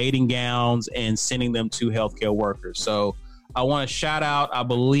masks, creating gowns, and sending them to healthcare workers. So I want to shout out, I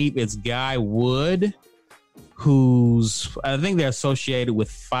believe it's Guy Wood, I think they're associated with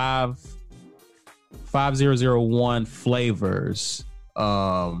 5001 flavors.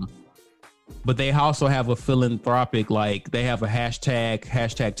 But they also have a philanthropic, they have a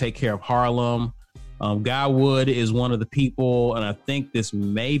hashtag take care of Harlem. Guy Wood is one of the people, and I think this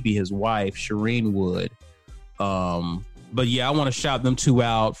may be his wife, Shireen Wood. But yeah, I want to shout them two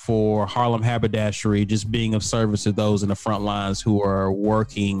out for Harlem Haberdashery, just being of service to those in the front lines who are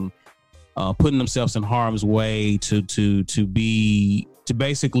working, putting themselves in harm's way to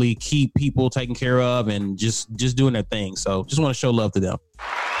basically keep people taken care of and just doing their thing. So just want to show love to them.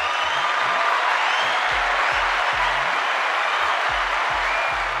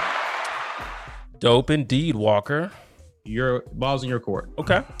 Dope indeed, Walker. Your ball's in your court.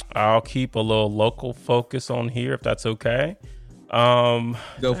 Okay. I'll keep a little local focus on here if that's okay. Go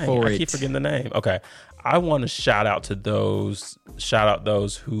for it. I keep forgetting the name. Okay. I want to shout out those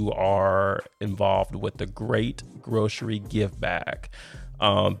who are involved with the Great Grocery Give Back.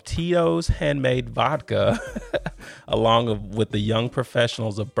 Tito's Handmade Vodka, along with the young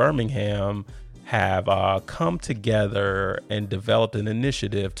professionals of Birmingham, have come together and developed an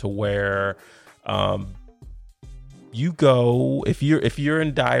initiative to where you go, if you're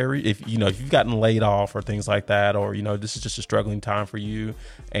in if you've gotten laid off or things like that, or this is just a struggling time for you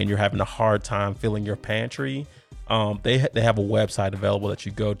and you're having a hard time filling your pantry, they have a website available that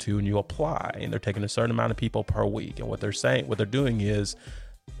you go to and you apply, and they're taking a certain amount of people per week. And what they're doing is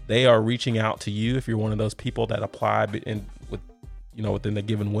they are reaching out to you if you're one of those people that apply within the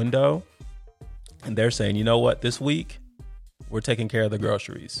given window, and they're saying, you know what, this week we're taking care of the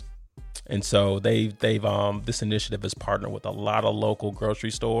groceries. And so they've this initiative is partnered with a lot of local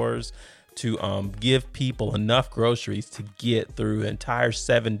grocery stores to give people enough groceries to get through the entire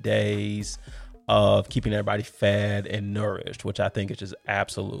 7 days of keeping everybody fed and nourished, which I think is just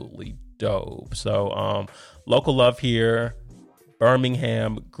absolutely dope. So local love here,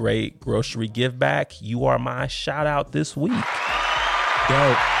 Birmingham Great Grocery Give Back. You are my shout out this week.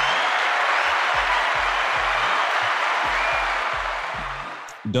 Dope.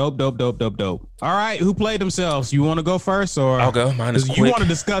 Dope. All right, who played themselves? You want to go first, or I'll go? Mine is quick. You want to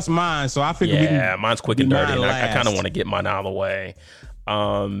discuss mine, so I figure mine's quick and dirty. And I kind of want to get mine out of the way.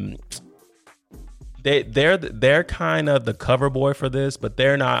 They're kind of the cover boy for this, but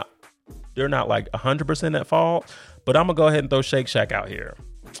they're not like 100% at fault. But I'm gonna go ahead and throw Shake Shack out here.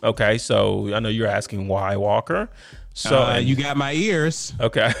 Okay, so I know you're asking why, Walker. So you got my ears.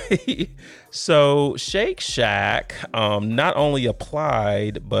 Okay. So Shake Shack not only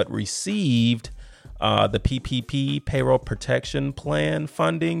applied but received the PPP Payroll Protection Plan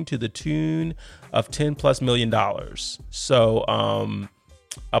funding to the tune of $10+ million. So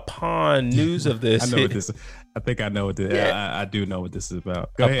upon news of this, I know what this. I think I know what this. Yeah. I do know what this is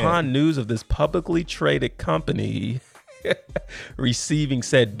about. Go Upon ahead. news of this publicly traded company receiving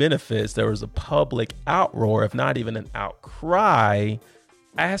said benefits, there was a public outroar, if not even an outcry,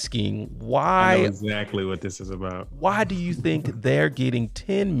 asking why. I know exactly what this is about. Why do you think they're getting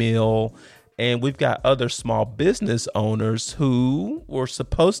 10 mil? And we've got other small business owners who were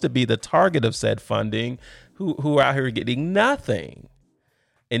supposed to be the target of said funding, who are out here getting nothing.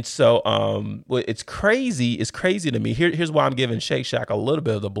 And so it's crazy. It's crazy to me. Here's why I'm giving Shake Shack a little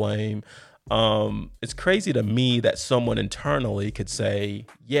bit of the blame. It's crazy to me that someone internally could say,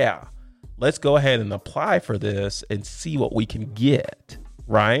 yeah, let's go ahead and apply for this and see what we can get.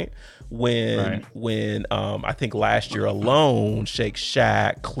 Right. When I think last year alone, Shake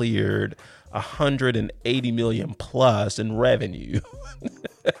Shack cleared 180 million plus in revenue.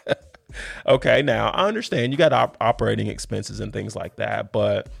 Okay, now I understand you got operating expenses and things like that,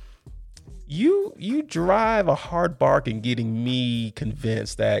 but you drive a hard bargain getting me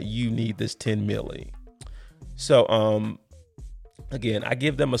convinced that you need this 10 milli. So again, I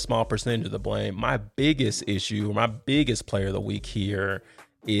give them a small percentage of the blame. My biggest issue, or my biggest player of the week here,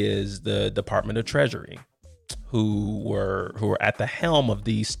 is the Department of Treasury, who were at the helm of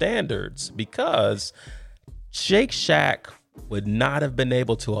these standards, because Shake Shack would not have been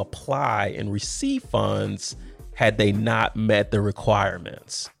able to apply and receive funds had they not met the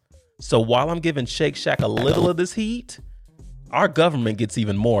requirements. So while I'm giving Shake Shack a little of this heat, our government gets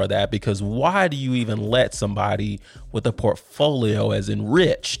even more of that, because why do you even let somebody with a portfolio as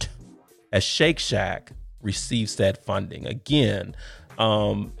enriched as Shake Shack receive said funding? Again,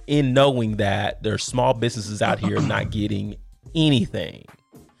 in knowing that there are small businesses out here not getting anything.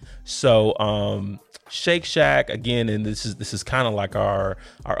 So Shake Shack, again, and this is kind of like our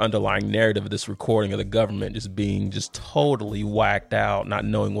underlying narrative of this recording of the government just being just totally whacked out, not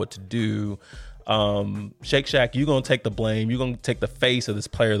knowing what to do. Shake Shack, you're going to take the blame. You're going to take the face of this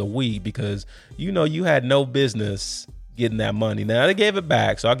player of the week, because you had no business getting that money. Now they gave it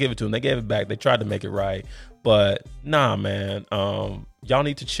back, so I'll give it to them. They gave it back. They tried to make it right, but nah, man, y'all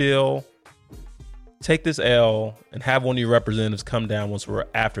need to chill. Take this L and have one of your representatives come down once we're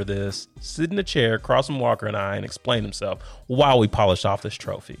after this, sit in a chair, Crossman Walker and I, and explain himself while we polish off this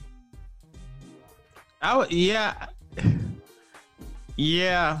trophy. I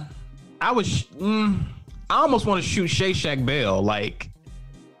almost want to shoot Shake Shack Bell, like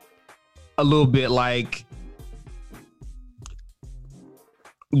a little bit, like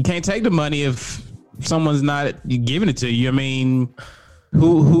you can't take the money if someone's not giving it to you.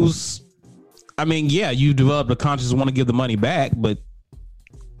 I mean, you developed a conscience and want to give the money back, but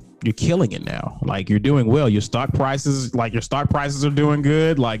you're killing it now. Like, you're doing well. Your stock prices are doing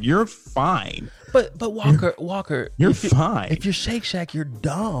good. Like, you're fine. But Walker, you're fine. If you're Shake Shack, you're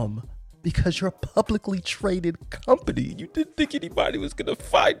dumb, because you're a publicly traded company. You didn't think anybody was going to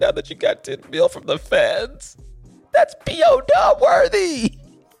find out that you got 10 mil from the feds. That's POW worthy.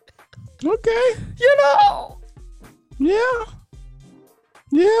 Okay.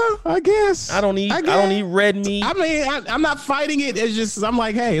 Yeah, I guess. I don't eat red meat. I mean, I'm not fighting it. It's just, I'm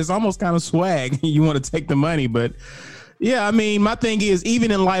like, hey, it's almost kind of swag. You want to take the money, but yeah, I mean, my thing is,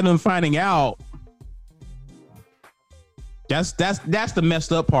 even in light of them finding out, that's the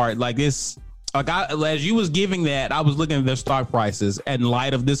messed up part. Like, it's like, as you was giving that, I was looking at their stock prices, and in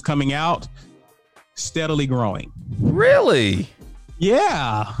light of this coming out, steadily growing. Really?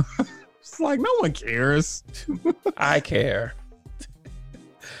 Yeah. It's like, no one cares. I care.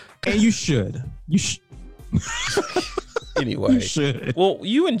 And you should. Anyway, you should. Well,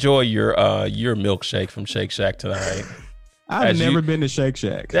 you enjoy your milkshake from Shake Shack tonight. I've never been to Shake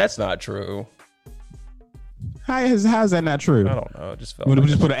Shack. That's not true. How's that not true? I don't know. It just felt. Would we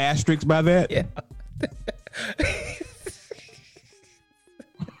just put an asterisk by that? Yeah.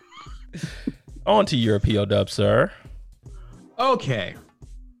 On to your POW, sir. Okay.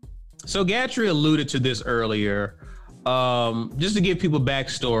 So Gatrey alluded to this earlier. Just to give people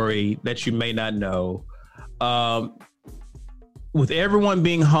backstory that you may not know, with everyone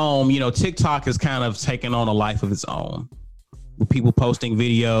being home, TikTok has kind of taken on a life of its own, with people posting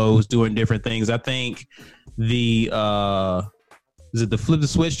videos, doing different things. I think is it the flip the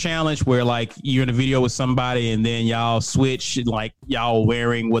switch challenge, where like you're in a video with somebody and then y'all switch, like y'all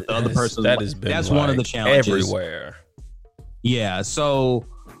wearing what the other person. That's one of the challenges everywhere. Yeah. So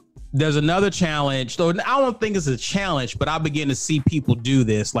there's another challenge, though I don't think it's a challenge, but I begin to see people do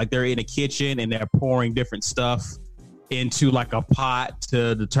this. Like, they're in a kitchen and they're pouring different stuff into like a pot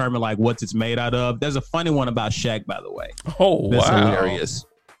to determine like what it's made out of. There's a funny one about Shaq, by the way. Oh, that's wow. Hilarious.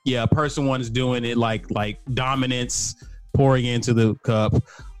 Yeah, a person one is doing it like dominance, pouring into the cup.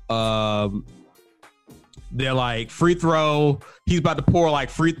 They're like free throw. He's about to pour like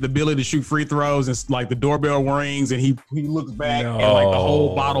the ability to shoot free throws, and like the doorbell rings, and he looks back and like the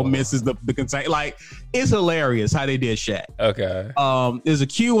whole bottle misses the container. Like, it's hilarious how they did Shaq. Okay. There's a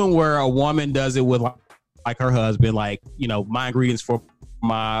cue in where a woman does it with like her husband, like, you know, my ingredients for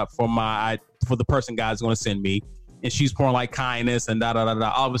the person God's going to send me, and she's pouring like kindness and da da da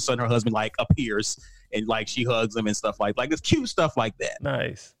da. All of a sudden, her husband like appears and like she hugs him and stuff like it's cute stuff like that.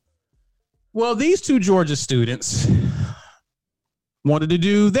 Nice. Well, these two Georgia students wanted to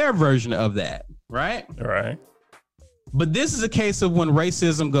do their version of that, right? Right. But this is a case of when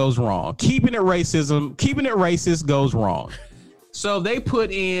racism goes wrong. Keeping it racist goes wrong. So they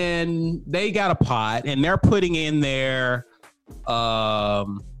got a pot, and they're putting in there,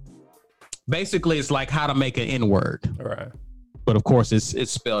 basically it's like how to make an N-word. Right. But of course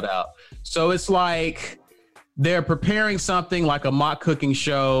it's spelled out. So it's like they're preparing something like a mock cooking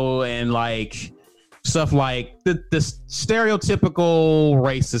show and like stuff like the stereotypical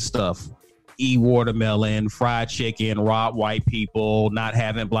racist stuff. Eat watermelon, fried chicken, rob white people, not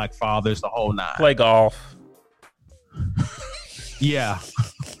having black fathers, the whole nine. Play golf. Yeah.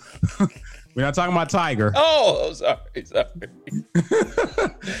 We're not talking about Tiger. Oh, sorry.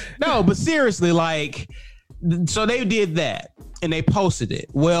 No, but seriously, like, so they did that and they posted it.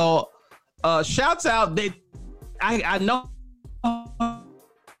 Well, shouts out, I know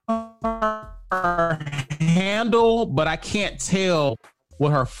her handle, but I can't tell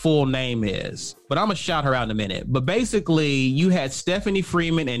what her full name is. But I'm gonna shout her out in a minute. But basically, you had Stephanie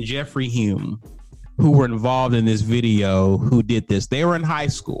Freeman and Jeffrey Hume, who were involved in this video, who did this. They were in high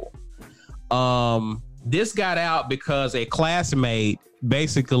school. This got out because a classmate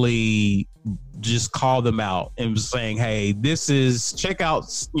basically just called them out and was saying, hey, check out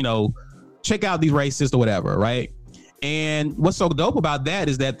these racists or whatever, right? And what's so dope about that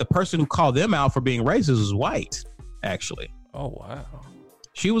is that the person who called them out for being racist was white, actually. Oh, wow.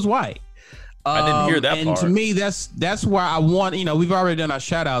 She was white. I didn't hear that and part. To me, that's where I want, we've already done our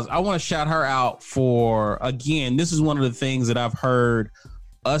shout outs. I want to shout her out for, again, this is one of the things that I've heard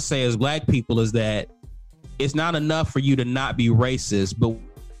us say as black people is that it's not enough for you to not be racist, but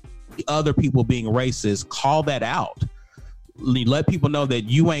other people being racist, call that out. Let people know that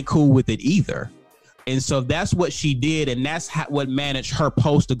you ain't cool with it either. And so that's what she did. And that's what managed her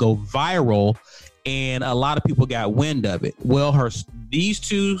post to go viral. And a lot of people got wind of it. Well, these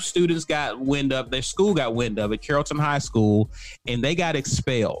two students got wind of, their school got wind of it, Carrollton High School, and they got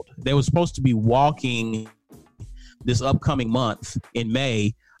expelled. They were supposed to be walking this upcoming month in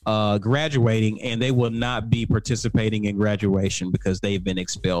May, graduating, and they will not be participating in graduation because they've been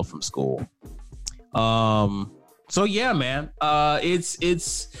expelled from school. So yeah, man,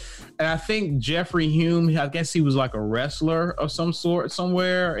 it's, and I think Jeffrey Hume, I guess he was like a wrestler of some sort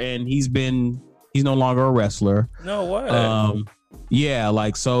somewhere, and he's no longer a wrestler. No way. Yeah,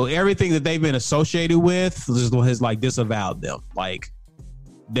 like, so everything that they've been associated with has like disavowed them. Like,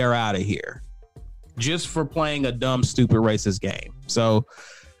 they're out of here just for playing a dumb, stupid, racist game. So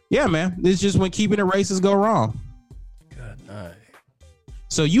yeah, man, it's just when keeping it racist go wrong. Good night.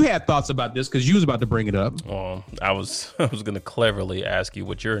 So you had thoughts about this because you was about to bring it up. I was going to cleverly ask you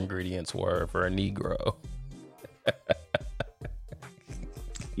what your ingredients were for a Negro.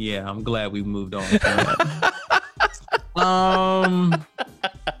 Yeah, I'm glad we moved on from that.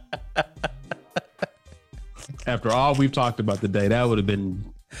 After all we've talked about today, that would have been.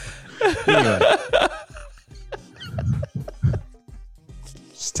 Anyway.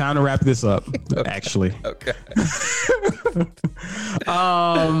 It's time to wrap this up. Okay. Actually, okay.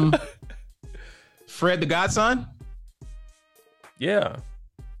 Fred the Godson. Yeah.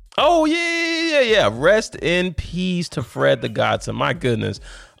 Oh yeah. Rest in peace to Fred the Godson. My goodness.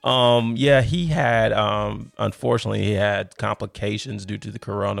 Yeah, he had unfortunately he had complications due to the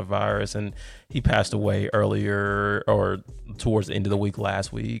coronavirus, and he passed away earlier or towards the end of the week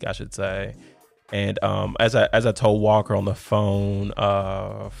last week, I should say. And as I told Walker on the phone,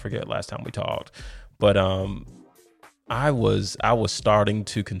 forget last time we talked, but I was starting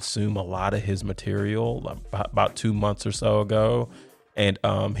to consume a lot of his material about 2 months or so ago. And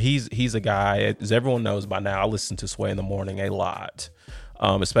he's a guy, as everyone knows by now, I listen to Sway in the morning a lot,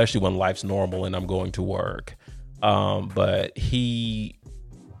 especially when life's normal and I'm going to work. But he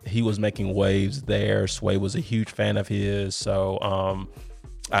was making waves there. Sway was a huge fan of his, so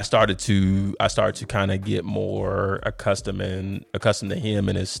I started to kind of get more accustomed to him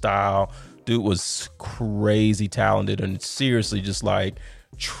and his style. Dude was crazy talented and seriously just like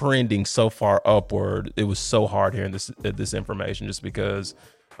trending so far upward. It was so hard hearing this information just because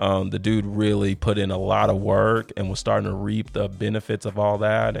the dude really put in a lot of work and was starting to reap the benefits of all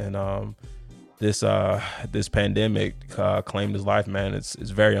that. And this pandemic claimed his life, man. It's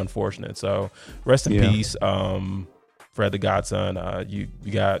very unfortunate. So rest in peace, Fred the Godson. You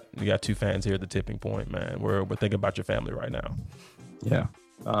got two fans here at the Tipping Point, man. We're thinking about your family right now. Yeah,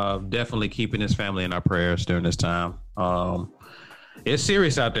 definitely keeping his family in our prayers during this time. It's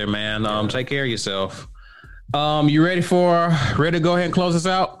serious out there, man. Take care of yourself. You ready to go ahead and close us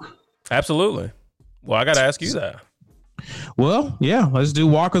out? Absolutely. Well, I got to ask you that. Well, yeah, let's do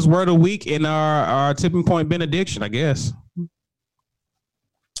Walker's Word of the Week in our Tipping Point benediction, I guess.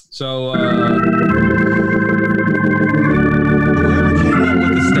 So, whoever came up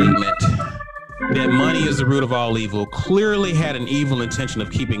with the statement that money is the root of all evil clearly had an evil intention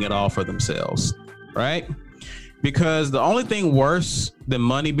of keeping it all for themselves, right? Because the only thing worse than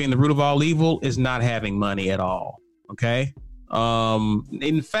money being the root of all evil is not having money at all, okay?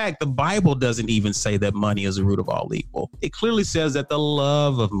 In fact, the Bible doesn't even say that money is the root of all evil. It clearly says that the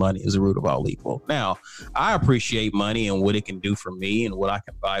love of money is the root of all evil. Now, I appreciate money and what it can do for me and what I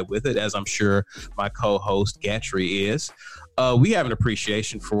can buy with it, as I'm sure my co-host Gatrey is. We have an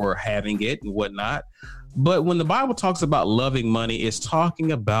appreciation for having it and whatnot. But when the Bible talks about loving money, it's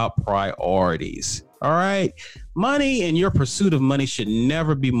talking about priorities. All right. Money and your pursuit of money should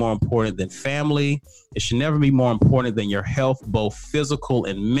never be more important than family. It should never be more important than your health, both physical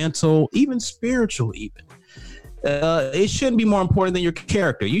and mental, even spiritual, even. It shouldn't be more important than your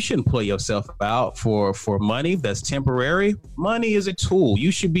character. You shouldn't pull yourself out for money that's temporary. Money is a tool. You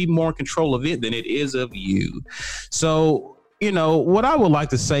should be more in control of it than it is of you. So, what I would like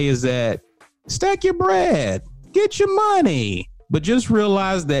to say is that stack your bread, get your money. But just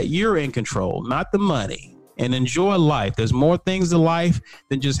realize that you're in control, not the money, and enjoy life. There's more things to life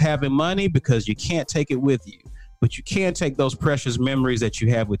than just having money, because you can't take it with you. But you can take those precious memories that you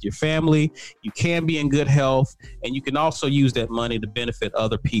have with your family. You can be in good health, and you can also use that money to benefit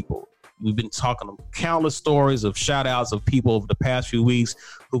other people. We've been talking countless stories of shout outs of people over the past few weeks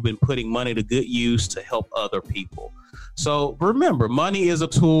who've been putting money to good use to help other people. So remember, money is a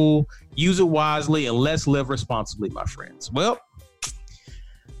tool. Use it wisely, and let's live responsibly, my friends. Well,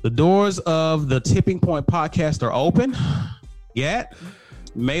 the doors of the Tipping Point podcast are open. Yet,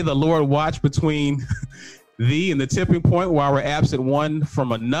 may the Lord watch between thee and the tipping point while we're absent one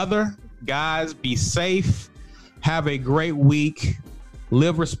from another. Guys, be safe. Have a great week.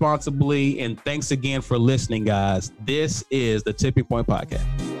 Live responsibly. And thanks again for listening, guys. This is the Tipping Point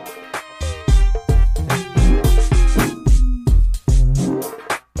podcast.